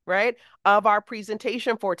 right, of our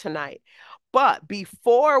presentation for tonight. But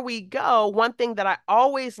before we go, one thing that I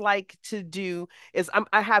always like to do is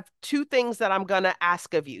I have two things that I'm going to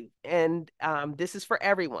ask of you. And this is for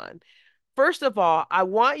everyone. First of all, I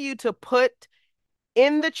want you to put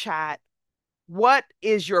in the chat what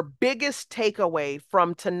is your biggest takeaway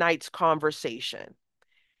from tonight's conversation.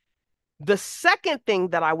 The second thing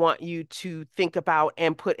that I want you to think about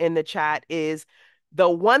and put in the chat is The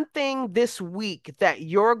one thing this week that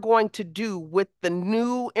you're going to do with the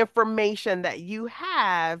new information that you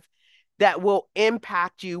have that will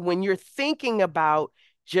impact you when you're thinking about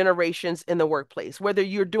generations in the workplace, whether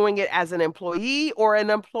you're doing it as an employee or an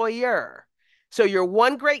employer. So, your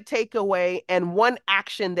one great takeaway and one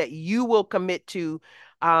action that you will commit to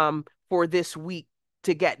for this week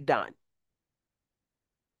to get done.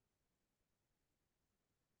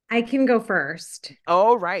 I can go first.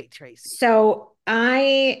 All right, Tracy. So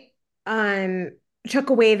I um took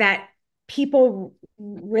away that people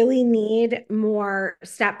really need more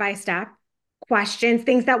step-by-step questions,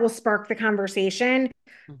 things that will spark the conversation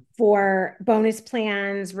for bonus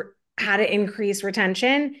plans, how to increase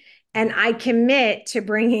retention. And I commit to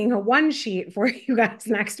bringing a one sheet for you guys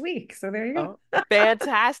next week. So there you go. Oh,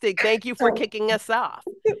 fantastic. Thank you for So kicking us off.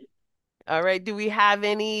 All right. Do we have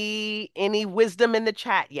any wisdom in the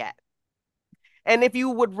chat yet? And if you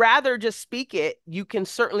would rather just speak it, you can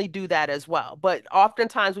certainly do that as well. But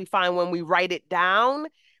oftentimes we find when we write it down,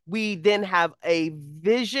 we then have a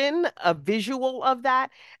vision, a visual of that,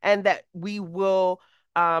 and that we will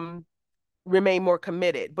remain more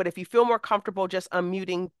committed. But if you feel more comfortable just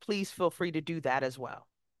unmuting, please feel free to do that as well.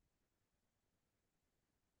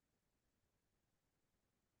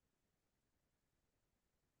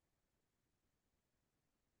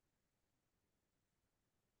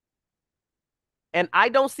 And I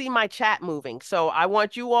don't see my chat moving. So I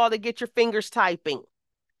want you all to get your fingers typing.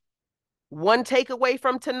 One takeaway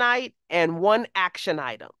from tonight and one action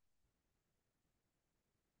item.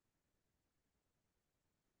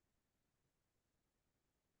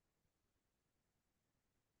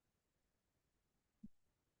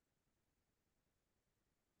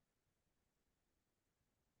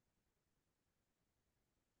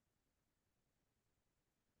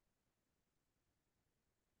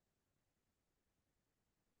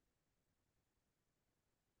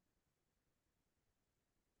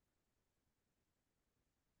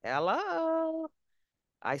 Hello.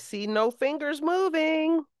 I see no fingers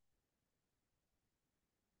moving.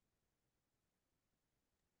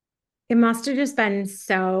 it must have just been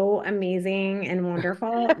so amazing and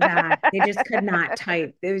wonderful that they just could not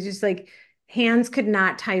type. It was just like hands could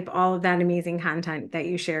not type all of that amazing content that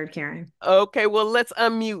you shared, Karen. Okay, well, let's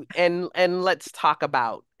unmute and let's talk Oh,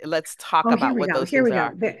 here about we what go. those Here things we go.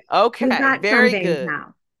 are. Okay, We've got some very things good.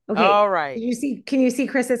 now. All Okay. right. Can you see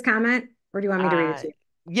Chris's comment or do you want me to read it Uh to you?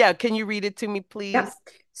 yeah, can you read it to me, Yep. please?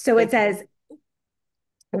 So it Thank you. says,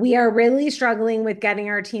 we are really struggling with getting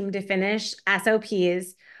our team to finish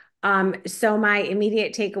SOPs. So my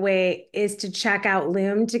immediate takeaway is to check out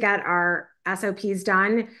Loom to get our SOPs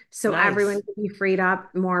done so everyone Nice. can be freed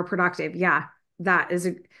up, more productive. Yeah, that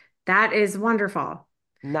is wonderful.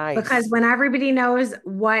 Because Nice. when everybody knows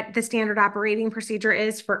what the standard operating procedure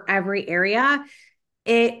is for every area,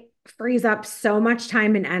 it frees up so much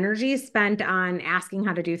time and energy spent on asking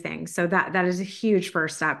how to do things. So that is a huge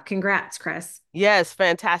first step. Congrats, Chris. Yes,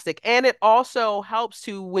 fantastic. And it also helps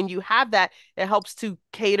to, when you have that, it helps to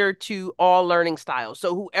cater to all learning styles.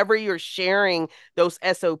 So whoever you're sharing those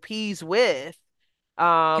SOPs with,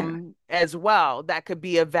 Yeah. as well, that could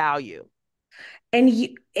be of value. And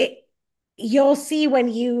you'll see when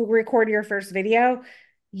you record your first video,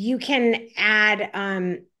 you can add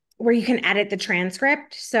where you can edit the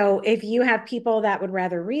transcript. So if you have people that would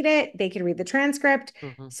rather read it, they can read the transcript.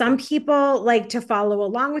 Mhm. Some people like to follow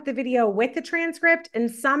along with the video with the transcript,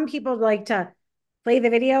 and some people like to play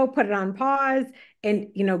the video, put it on pause, and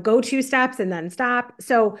go 2 steps and then stop.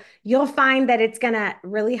 So you'll find that it's gonna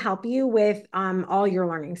really help you with all your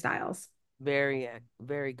learning styles. Very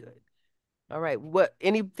good. All right. What,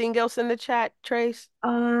 anything else in the chat, Trace?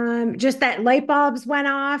 Just that light bulbs went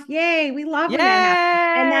off. Yay, we love when that happens.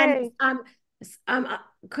 And then Yay! um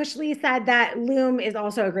Kushley said that Loom is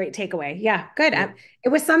also a great takeaway. Yeah, good. Yeah. It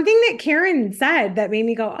was something that Karen said that made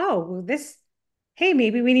me go, oh, well, hey,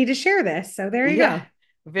 maybe we need to share this. So there you Yeah. go.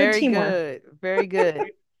 Good Very teamwork. good. Very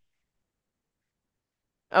good.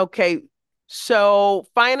 Okay. So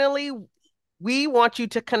finally, we want you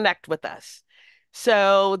to connect with us.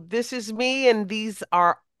 So this is me, and these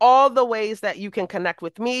are all the ways that you can connect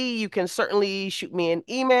with me. You can certainly shoot me an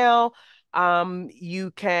email.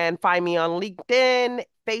 You can find me on LinkedIn,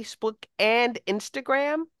 Facebook, and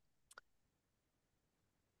Instagram.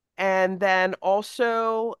 And then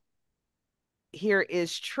also, here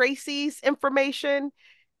is Tracy's information,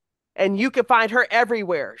 and you can find her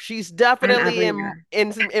everywhere. She's I'm definitely everywhere.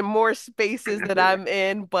 in more I'm spaces that everywhere. I'm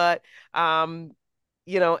in, but um,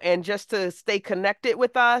 and just to stay connected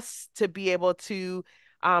with us, to be able to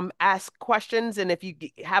ask questions, and if you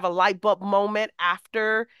have a light bulb moment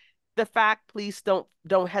after the fact, please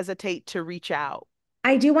don't hesitate to reach out.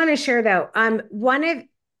 I do want to share though. One of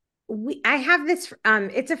I have this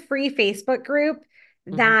it's a free Facebook group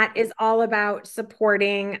Hmm. that is all about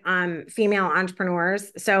supporting female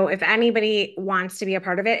entrepreneurs. So if anybody wants to be a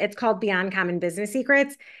part of it, it's called Beyond Common Business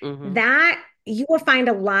Secrets. Hmm. That you will find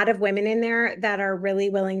a lot of women in there that are really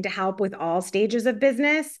willing to help with all stages of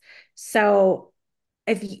business. So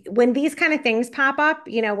if when these kind of things pop up,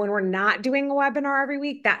 when we're not doing a webinar every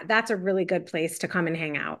week, that's a really good place to come and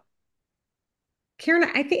hang out. Karen,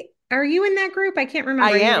 I think, are you in that group? I can't I remember.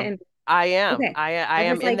 I need to am. I am. Okay. I I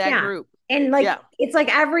am was in like, that yeah. group. And Yeah. like, it's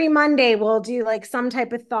like every Monday we'll do like some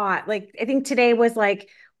type of thought. Like, I think today was like,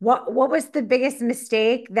 what was the biggest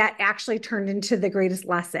mistake that actually turned into the greatest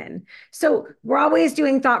lesson? So we're always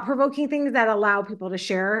doing thought-provoking things that allow people to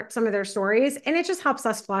share some of their stories. And it just helps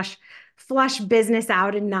us flush business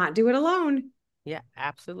out and not do it alone. Yeah,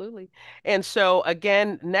 absolutely. And so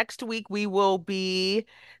again, next week we will be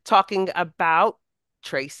talking about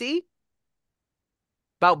Tracy,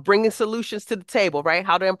 about bringing solutions to the table, right?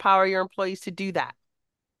 How to empower your employees to do that.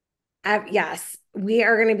 Yes, we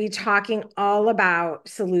are going to be talking all about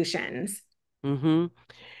solutions. Hmm.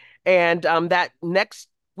 And that next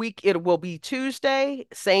week it will be Tuesday,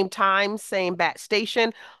 same time, same bat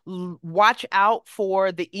station. Watch out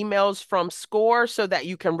for the emails from SCORE so that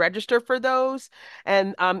you can register for those.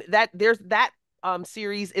 And that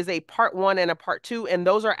series is a part one and a part two, and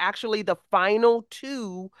those are actually the final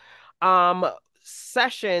two um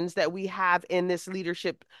sessions that we have in this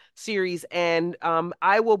leadership series. And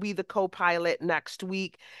I will be the co-pilot next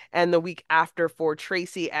week and the week after for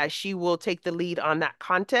Tracy, as she will take the lead on that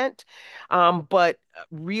content. But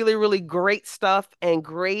really, really great stuff and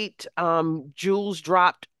great jewels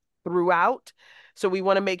dropped throughout. So we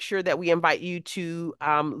want to make sure that we invite you to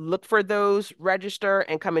look for those, register,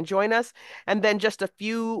 and come and join us. And then just a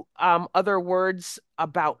few other words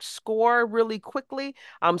about SCORE really quickly.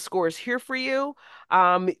 SCORE is here for you.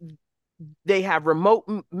 Um, they have remote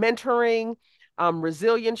mentoring,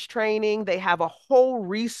 resilience training. They have a whole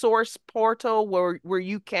resource portal where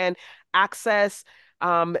you can access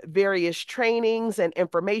various trainings and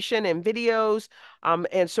information and videos.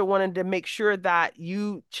 And so wanted to make sure that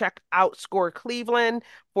you check out SCORE Cleveland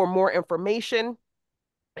for more information.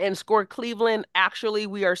 And SCORE Cleveland, actually,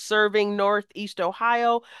 we are serving Northeast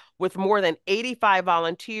Ohio with more than 85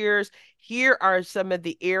 volunteers. Here are some of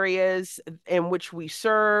the areas in which we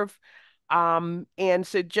serve. And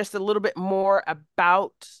so just a little bit more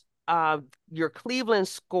about uh, your Cleveland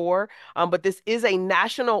SCORE. But this is a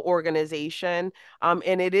national organization,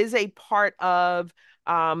 and it is a part of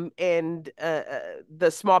the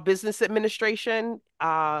Small Business Administration.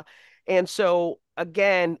 And so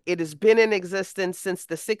again, it has been in existence since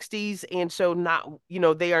the 60s. And so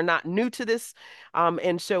they are not new to this.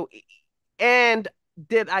 And so, and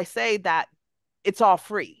did I say that it's all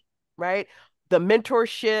free, right? The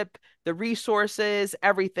mentorship, the resources,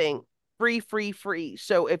 everything free, free, free.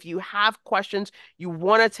 So if you have questions, you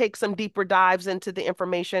want to take some deeper dives into the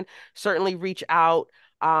information, certainly reach out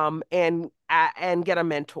and get a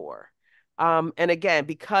mentor. And again,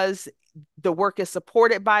 because the work is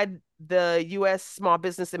supported by the U.S. Small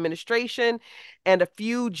Business Administration and a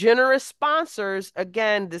few generous sponsors,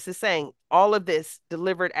 again, this is saying all of this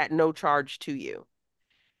delivered at no charge to you.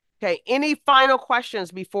 Okay, any final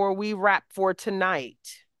questions before we wrap for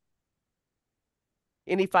tonight?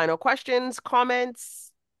 Any final questions,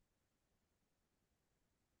 comments?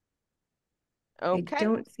 I Okay.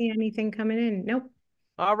 don't see anything coming in. Nope.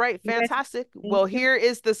 All right, You guys, fantastic. thank Well, you. here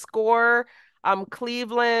is the SCORE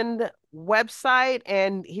Cleveland website,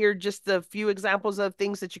 and here are just a few examples of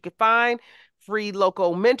things that you can find. Free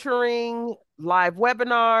local mentoring, live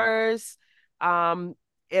webinars, um,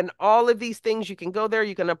 and all of these things. You can go there.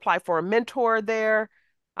 You can apply for a mentor there.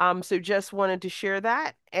 So just wanted to share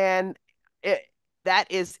that. And it,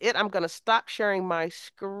 that is it. I'm going to stop sharing my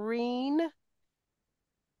screen.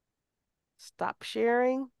 Stop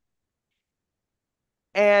sharing.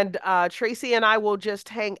 And Tracy and I will just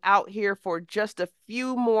hang out here for just a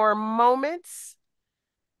few more moments.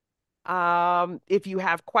 If you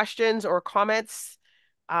have questions or comments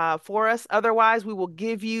for us, otherwise, we will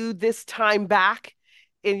give you this time back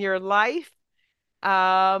in your life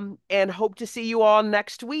and hope to see you all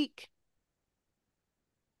next week.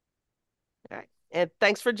 All right. And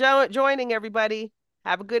thanks for joining, everybody.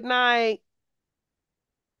 Have a good night.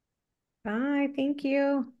 Bye. Thank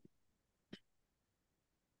you.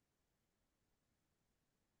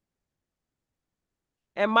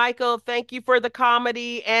 And Michael, thank you for the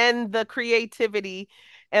comedy and the creativity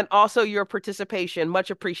and also your participation.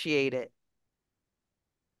 Much appreciated.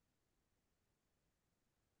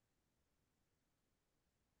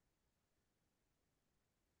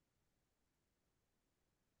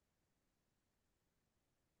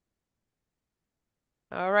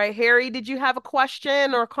 All right, Harry, did you have a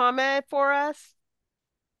question or comment for us?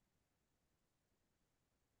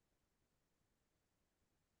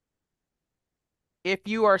 If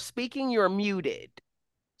you are speaking, you're muted.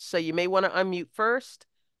 So you may want to unmute first,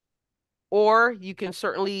 or you can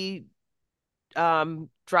certainly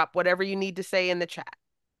drop whatever you need to say in the chat.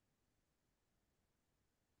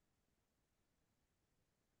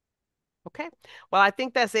 Okay. Well, I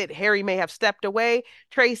think that's it. Harry may have stepped away.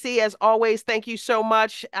 Tracy, as always, thank you so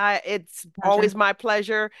much. It's always my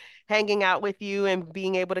pleasure hanging out with you and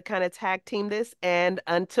being able to kind of tag team this. And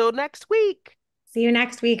until next week. See you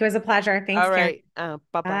next week. It was a pleasure. Thanks, All Karen. right.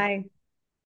 Bye-bye. Bye.